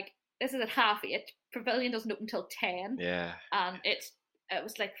Pavilion. Like this is at 8:30. Pavilion doesn't open till 10, Yeah. and it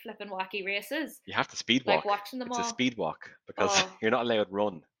was like flipping wacky races. You have to speed Like walk. watching them It's a all. speed walk because Oh, you're not allowed to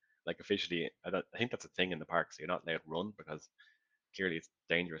run. Like officially, I think that's a thing in the park. So you're not allowed to run because clearly it's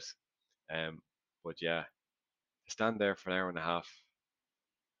dangerous. Um, but yeah, to stand there for an hour and a half,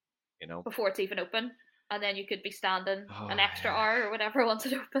 you know. before it's even open, and then you could be standing Oh an extra yeah. hour or whatever once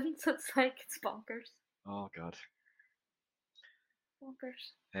it opens. It's like it's bonkers, Oh god.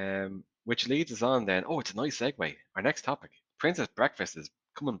 bonkers. Which leads us on then. Oh, it's a nice segue. Our next topic, Princess Breakfast, is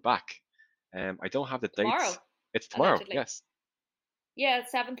coming back. I don't have the dates. Tomorrow, It's tomorrow. allegedly. Yes, Yeah,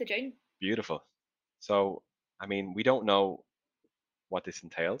 it's 7th of June. beautiful. So, I mean, we don't know what this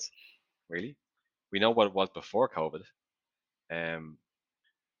entails, really. We know what it was before COVID. Um,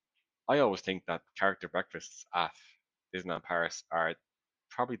 I always think that character breakfasts at Disneyland Paris are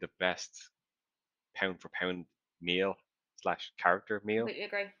probably the best pound for pound meal slash character meal, Completely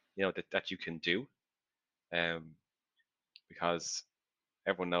agree. that you can do. Um, because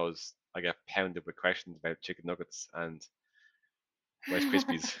everyone knows I get pounded with questions about chicken nuggets and Rice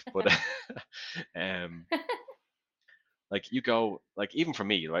Krispies, but um, like you go, like even for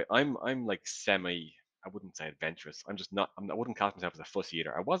me, right? I'm like semi. I wouldn't say adventurous. I'm just not. I wouldn't class myself as a fussy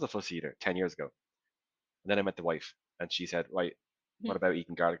eater. I was a fussy eater 10 years ago, and then I met the wife, and she said, "Right, what about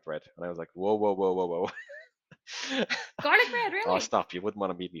eating garlic bread?" And I was like, "Whoa, whoa, whoa, whoa, whoa." Garlic bread, Oh, really? stop! You wouldn't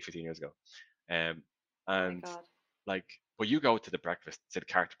want to meet me 15 years ago. Um, Oh my and god. like, but you go to the breakfast, to the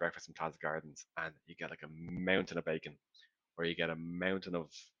character breakfast in Plaza Gardens, and you get like a mountain of bacon, or you get a mountain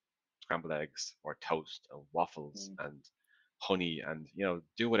of scrambled eggs, or toast, and waffles, Mm. and honey, and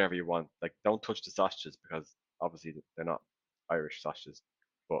do whatever you want. Like, don't touch the sausages because obviously they're not Irish sausages.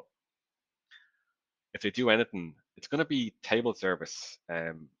 But if they do anything, it's going to be table service.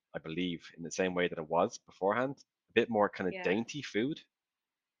 I believe in the same way that it was beforehand, a bit more kind of Yeah. dainty food.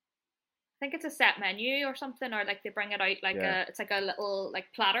 I think it's a set menu or something, or like they bring it out like Yeah, it's like a little like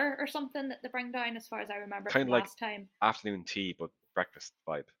platter or something that they bring down, as far as I remember kind from of like last time. afternoon tea, but breakfast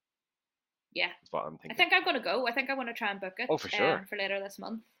vibe Yeah, is what I'm I thinking. think I'm gonna go. I think I want to try and book Oh, it for sure. for later this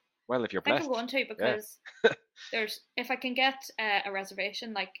month. Well, if you're I think I'm blessed, going to yeah. because there's if I can get a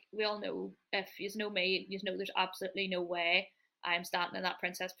reservation, like we all know, if you know me, you know there's absolutely no way I'm standing in that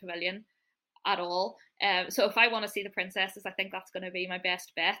Princess Pavilion at all. So if I want to see the princesses, I think that's going to be my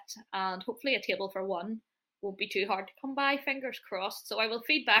best bet, and hopefully a table for one won't be too hard to come by. Fingers crossed. So I will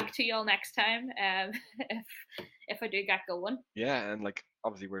feed back to y'all next time if I do get going. Yeah, and like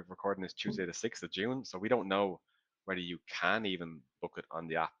obviously we're recording this Tuesday the 6th of June, so we don't know whether you can even book it on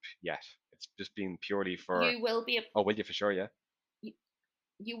the app yet. It's just being purely for. You will be Oh, will you for sure? Yeah.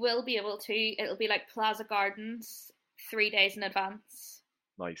 you will be able to. It'll be like Plaza Gardens 3 days in advance.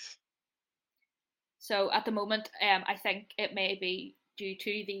 Nice. So at the moment, I think it may be due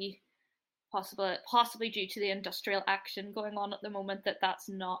to the possibly due to the industrial action going on at the moment that that's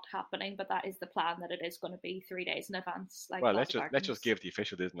not happening, but that is the plan, that it is going to be 3 days in advance, like Well, let's Plaza just Gardens. give the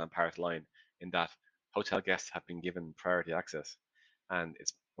official Disneyland Paris line in that hotel guests have been given priority access, and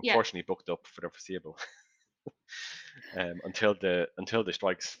it's Yeah, unfortunately booked up for the foreseeable until the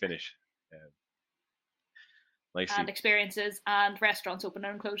strikes finish. Um, and nicely. experiences and restaurants open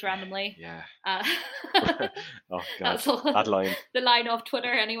and close randomly. Yeah. Uh, Oh God, that's all, that line. the line off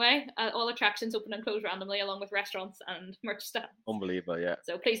Twitter anyway. All attractions open and close randomly, along with restaurants and merch stands. Unbelievable. Yeah.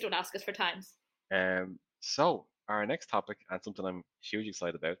 So please don't ask us for times. So our next topic, and something I'm hugely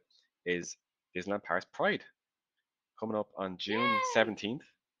excited about, is Disneyland Paris Pride coming up on June Yay! 17th.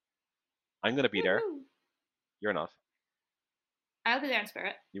 I'm going to be there. Woo-hoo. You're not. I'll be there in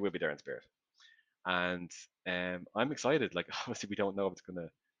spirit. You will be there in spirit. And I'm excited. Like, obviously, we don't know if it's going to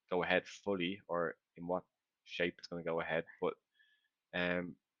go ahead fully or in what shape it's going to go ahead. But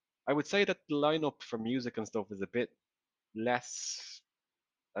um, I would say that the lineup for music and stuff is a bit less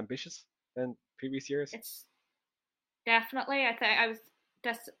ambitious than previous years. It's definitely. I think I was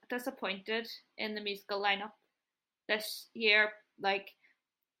disappointed in the musical lineup this year. Like,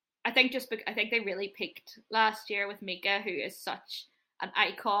 I think I think they really peaked last year with Mika, who is such an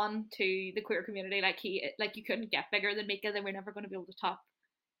icon to the queer community. Like you couldn't get bigger than Mika. They were never going to be able to top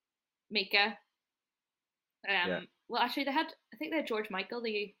Mika. Yeah, Well, actually, I think they had George Michael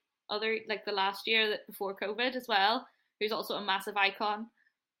the other like the last year that before COVID as well, who's also a massive icon.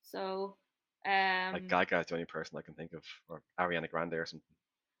 So, like um, Gaga is the only person I can think of, or Ariana Grande or something.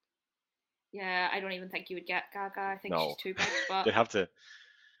 yeah, I don't even think you would get Gaga. I think she's No, too big. they have to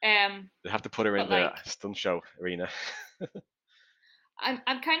Um, they have to put her in but the like stunt show arena.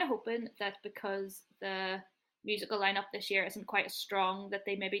 I'm kind of hoping that because the musical lineup this year isn't quite as strong, that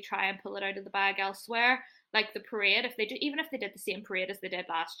they maybe try and pull it out of the bag elsewhere. Like the parade, if they do, even if they did the same parade as they did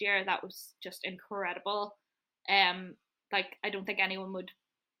last year, that was just incredible. Um, like I don't think anyone would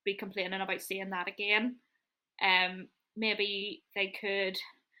be complaining about seeing that again. Maybe they could.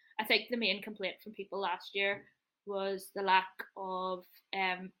 I think the main complaint from people last year was the lack of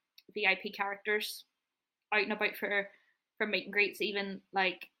VIP characters out and about for meet and greets. Even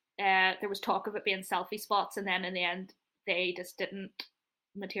like there was talk of it being selfie spots, and then in the end they just didn't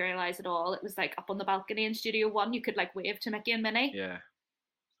materialize at all. It was like up on the balcony in Studio One, you could like wave to Mickey and Minnie Yeah,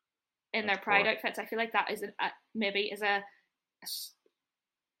 in that's their pride poor. outfits. I feel like that is maybe is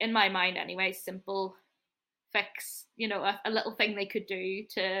in my mind anyway, simple fix. You know, a little thing they could do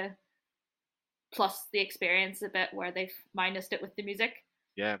to plus the experience a bit where they've minused it with the music.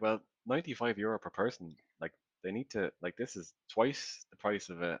 Yeah, well, €95 per person. Like they need to like this is twice the price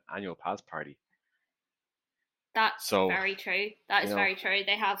of an annual pass party. That's So very true. That you is know, very true.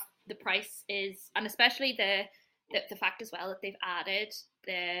 They have the price is, and especially the fact as well that they've added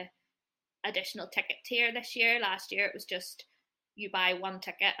the additional ticket tier this year. Last year it was just you buy one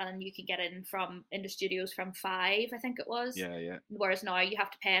ticket and you can get in from into studios from five, I think it was. yeah, yeah, Whereas now you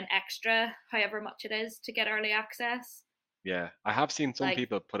have to pay an extra, however much it is, to get early access. yeah. I have seen some Like,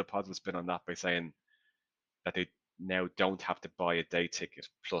 people put a positive spin on that by saying that they now don't have to buy a day ticket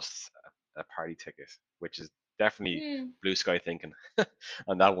plus a party ticket, which is definitely blue sky thinking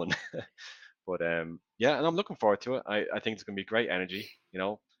on that one. But yeah, and I'm looking forward to it. I think it's going to be great energy. You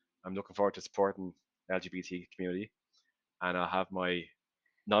know, I'm looking forward to supporting LGBT community, and I'll have my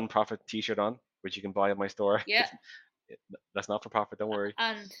non-profit T-shirt on, which you can buy at my store. yeah, That's not for profit, don't worry.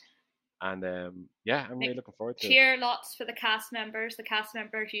 and And yeah, I'm really like looking forward to it. cheer lots for the cast members. The cast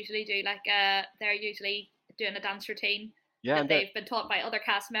members usually do like they're usually doing a dance routine Yeah, that and they're they've been taught by other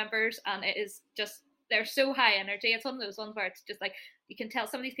cast members, and it is just they're so high energy. It's one of those ones where it's just like you can tell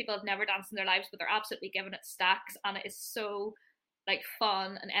some of these people have never danced in their lives, but they're absolutely giving it stacks, and it is so like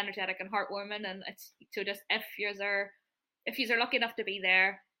fun and energetic and heartwarming. And it's so just if you're lucky enough to be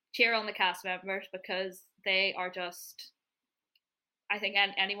there, cheer on the cast members because they are just I think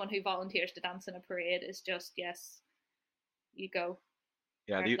anyone who volunteers to dance in a parade is just yes, you go,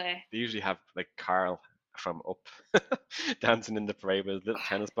 yeah, fair play. they usually have like Carl from Up dancing in the parade with little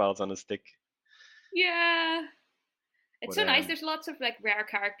tennis balls on a stick. Yeah, it's But so nice. There's lots of like rare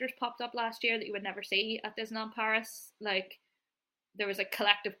characters popped up last year that you would never see at Disneyland Paris. Like there was like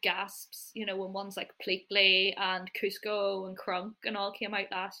collective gasps, you know, when ones like Pleakley and Cusco and Crunk and all came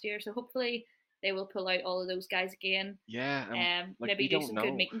out last year. So hopefully they will pull out all of those guys again. yeah, like Maybe do some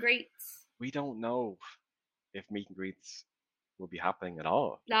good meet and greets. we don't know if meet and greets will be happening at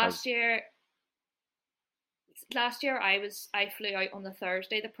all Last because year, I flew out on the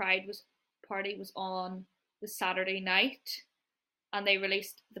Thursday. The Pride was party was on the Saturday night, and they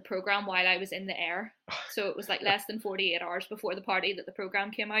released the program while I was in the air. So it was like less than 48 hours before the party that the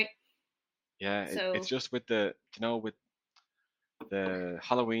program came out. yeah, it's So just with the with the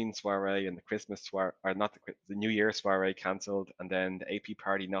Halloween soiree and the Christmas soiree, or not the New Year soiree cancelled, and then the AP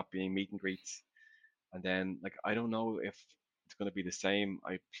party not being meet and greets, and then like I don't know if it's going to be the same.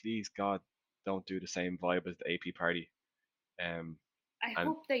 I please God don't do the same vibe as the AP party. Um, I and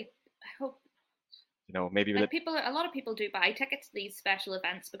hope they, I hope maybe like people, a lot of people do buy tickets to these special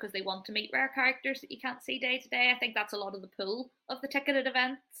events because they want to meet rare characters that you can't see day to day. I think that's a lot of the pull of the ticketed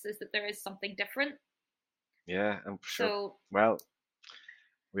events is that there is something different. yeah, I'm sure. So Well,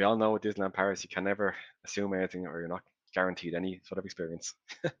 we all know with Disneyland Paris, you can never assume anything, or you're not guaranteed any sort of experience.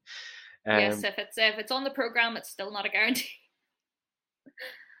 yes, um, if it's on the program, it's still not a guarantee.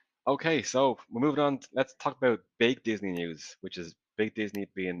 okay, so we're moving on. Let's talk about big Disney news, which is big Disney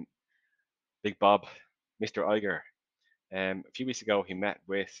being Big Bob, Mr. Iger. A few weeks ago, he met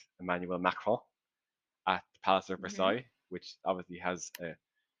with Emmanuel Macron at the Palace of Mm-hmm. Versailles, which obviously has a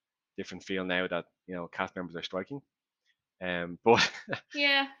different feel now that cast members are striking. But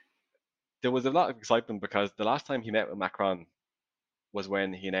Yeah. there was a lot of excitement because the last time he met with Macron was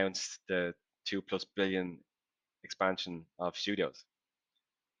when he announced the 2+ billion expansion of studios,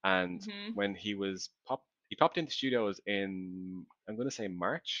 and Mm-hmm. when he was he popped into studios in, I'm going to say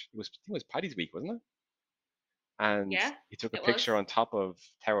March. I think it was Paddy's week, wasn't it? And Yeah, he took a it was picture on top of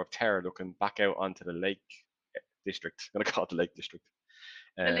Tower of Terror, looking back out onto the Lake District. I'm gonna call it the Lake District.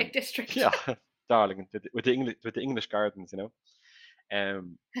 the Lake District. Yeah, darling, with the English gardens, you know.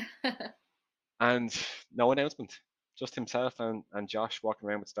 Um, and no announcement, just himself and Josh walking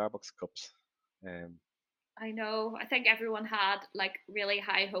around with Starbucks cups. Um, I know. I think everyone had like really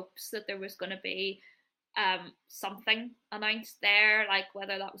high hopes that there was going to be something announced there, like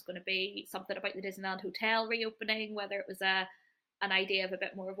whether that was going to be something about the Disneyland Hotel reopening, whether it was a an idea of a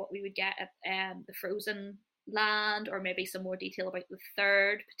bit more of what we would get at the Frozen land, or maybe some more detail about the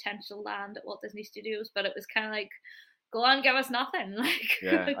third potential land at Walt Disney Studios. But it was kind of like, go on, give us nothing,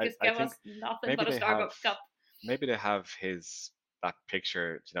 yeah, like just I give think us nothing maybe but a they have Starbucks cup. maybe they have his that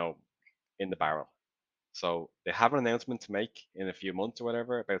picture, you know, in the barrel. So they have an announcement to make in a few months or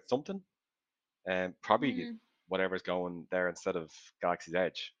whatever about something, and probably Mm, whatever's going there instead of Galaxy's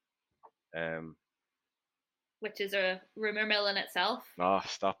Edge. Um, which is a rumor mill in itself. oh,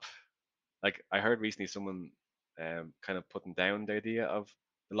 stop! Like I heard recently, someone kind of putting down the idea of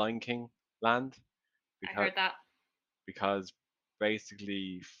the Lion King land I because heard that. because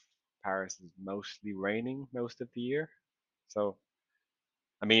basically Paris is mostly raining most of the year. So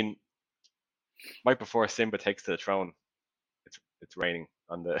I mean, right before Simba takes to the throne, it's raining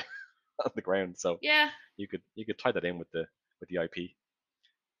on the on the ground. So Yeah, you could tie that in with the IP.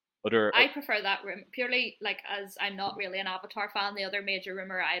 Other I prefer that room purely like as I'm not really an Avatar fan. The other major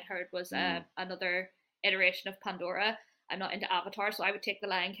rumor I'd heard was mm, another iteration of Pandora. I'm not into Avatar, so I would take the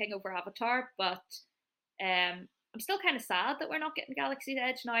Lion King over Avatar. But I'm still kind of sad that we're not getting Galaxy's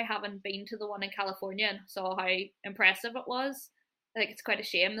Edge now. I haven't been to the one in California and saw how impressive it was. I think it's quite a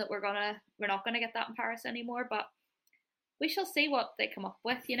shame that we're not gonna get that in Paris anymore. But we shall see what they come up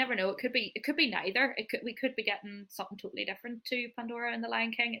with. You never know. It could be neither. It could We could be getting something totally different to Pandora and the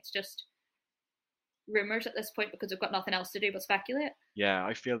Lion King. It's just rumors at this point because we've got nothing else to do but speculate. yeah,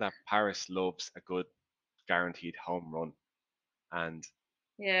 I feel that Paris loves a good guaranteed home run, and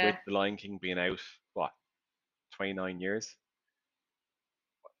with Yeah. the Lion King being out, what 29 years,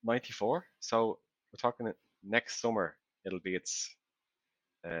 94. So we're talking next summer. It'll be its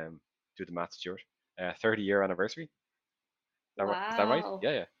do the math, Stuart. 30-year anniversary. Is that right? Wow.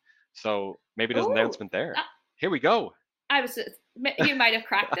 Yeah, yeah. So maybe there's an Oh, announcement there. that Here we go. I was. You might have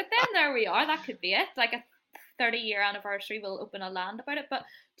cracked it then. There we are. That could be it. Like a 30-year anniversary, we'll open a land about it. But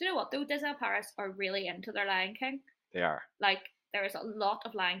do you know what? Though Disney Paris are really into their Lion King. They are. Like there is a lot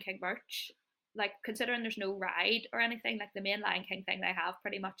of Lion King merch. Like considering there's no ride or anything, like the main Lion King thing they have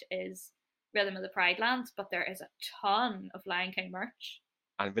pretty much is Rhythm of the Pride Lands, but there is a ton of Lion King merch.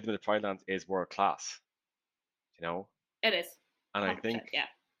 And Vitamin Pride Land is world class, you know. It is, And I 100%. think, Yeah.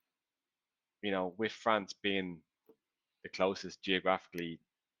 with France being the closest geographically,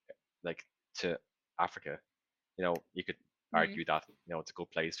 like to Africa, you could Mm. argue that it's a good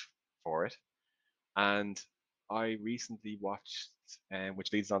place for it. And I recently watched,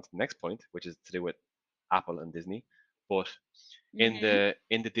 which leads on to the next point, which is to do with Apple and Disney. But Mhm.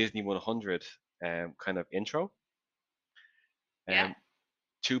 in the Disney 100 kind of intro, Yeah. um,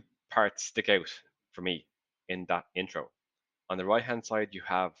 two parts stick out for me in that intro. On the right hand side, you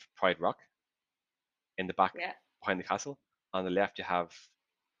have Pride Rock. In the back, Yeah. behind the castle. On the left, you have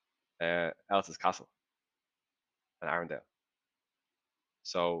Elsa's castle in Arendelle.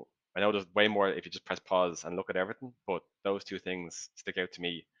 So I know there's way more if you just press pause and look at everything, but those two things stick out to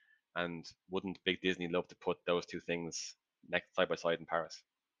me. And wouldn't Big Disney love to put those two things next side by side in Paris?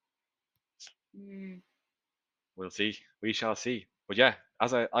 Mm. We'll see. We shall see. But yeah,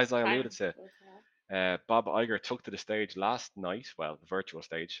 as I alluded Time to, will tell. Bob Iger took to the stage last night, well, the virtual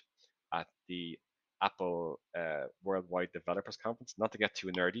stage, at the Apple Worldwide Developers Conference. Not to get too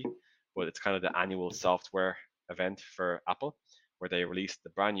nerdy, but it's kind of the annual software event for Apple, where they released the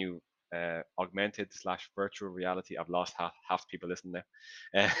brand new augmented slash virtual reality. I've lost half the people listening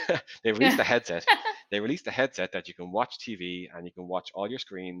now. They released a headset. They released a headset that you can watch TV and you can watch all your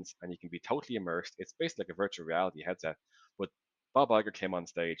screens and you can be totally immersed. It's basically like a virtual reality headset. But Bob Iger came on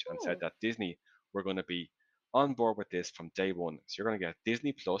stage and said Oh. that Disney were going to be on board with this from day one. So you're going to get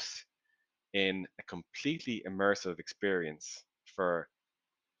Disney Plus in a completely immersive experience for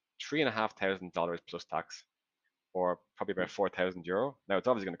 $3,500 plus tax, or probably about €4,000. Now it's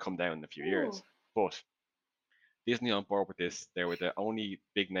obviously going to come down in a few years, Oh. but Disney on board with this. They were the only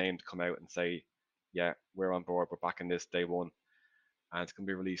big name to come out and say, "Yeah, we're on board. We're back in this day one, and it's going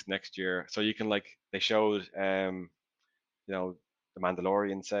to be released next year." So you can they showed the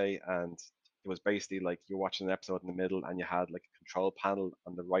Mandalorian say, and it was basically like you're watching an episode in the middle, and you had like a control panel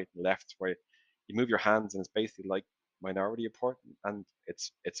on the right and left where You move your hands, and it's basically like Minority Report, and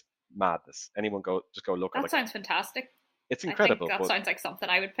it's madness. Anyone go just go look at That like sounds fantastic. it's I think incredible, that but sounds like something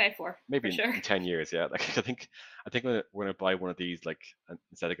I would pay maybe for sure. in 10 years, yeah. Like I think we're gonna buy one of these like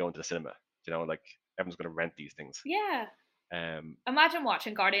instead of going to the cinema, like everyone's gonna rent these things. Yeah. Um, Imagine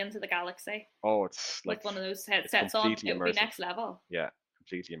watching Guardians of the Galaxy oh, it's like with one of those it's headsets on. completely It would be immersive. next level. Yeah,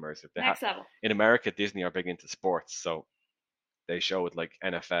 completely immersive. Next level. In America, Disney are big into sports, so they showed like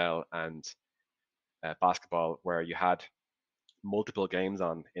NFL and basketball where you had multiple games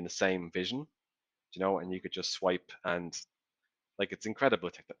on in the same vision, and you could just swipe and like it's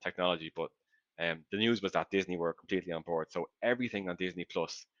incredible technology. But the news was that Disney were completely on board, so everything on Disney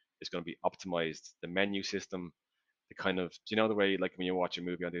Plus is going to be optimized. The menu system, the kind of, the way like when you watch a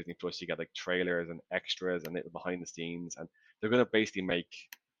movie on Disney Plus, you get like trailers and extras and little behind the scenes, and they're going to basically make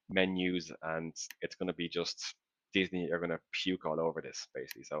menus, and it's going to be just Disney are going to puke all over this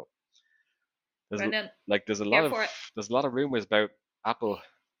basically. So there's Brilliant. like there's a lot Here of for it. there's a lot of rumors about Apple,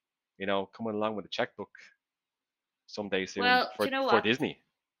 coming along with a checkbook someday soon Well, do for you know for what? Disney.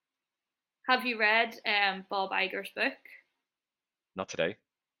 Have you read Bob Iger's book? Not today.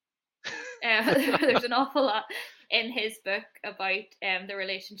 There's an awful lot in his book about the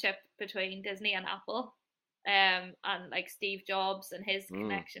relationship between Disney and Apple, and like Steve Jobs and his mm,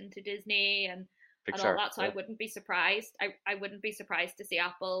 connection to Disney and all Pixar. that. So I Yeah, wouldn't be surprised. I wouldn't be surprised to see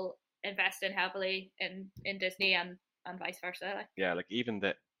Apple invest in heavily in Disney and vice versa. Like, yeah. Like even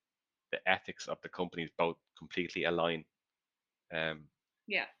the ethics of the companies both completely align. Um,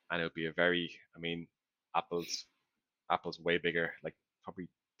 yeah. and it would be a very, I mean, Apple's Apple's way bigger, like probably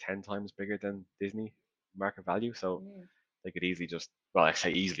 10 times bigger than Disney market value. So Mm. they could easily just, well, I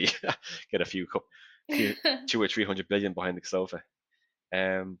say easily, get a few 2 or 300 billion behind the sofa.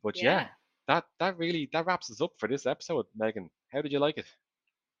 But yeah, Yeah, that wraps us up for this episode, Megan. How did you like it?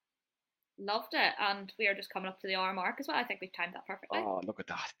 loved it. And we are just coming up to the hour mark as well. I think we've timed that perfectly. Oh, look at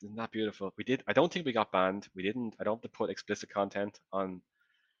that! Isn't that beautiful? We did. I don't think we got banned. We didn't. I don't have to put explicit content on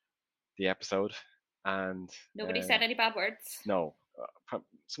the episode, and Nobody said any bad words. no,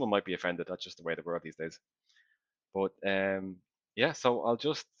 someone might be offended. That's just the way the world these days. But yeah, so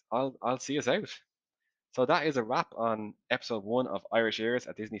I'll see us out. So that is a wrap on episode 1 of Irish Ears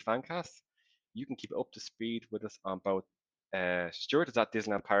at Disney Fancast. You can keep up to speed with us on both Stuart is at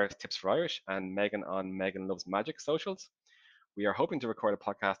Disneyland Paris Tips for Irish and Megan on Megan Loves Magic socials. We are hoping to record a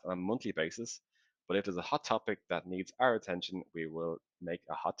podcast on a monthly basis, but if there's a hot topic that needs our attention, we will make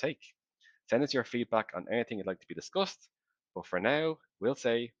a hot take. Send us your feedback on anything you'd like to be discussed. But for now, we'll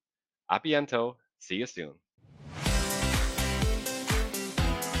say, a biento, see you soon.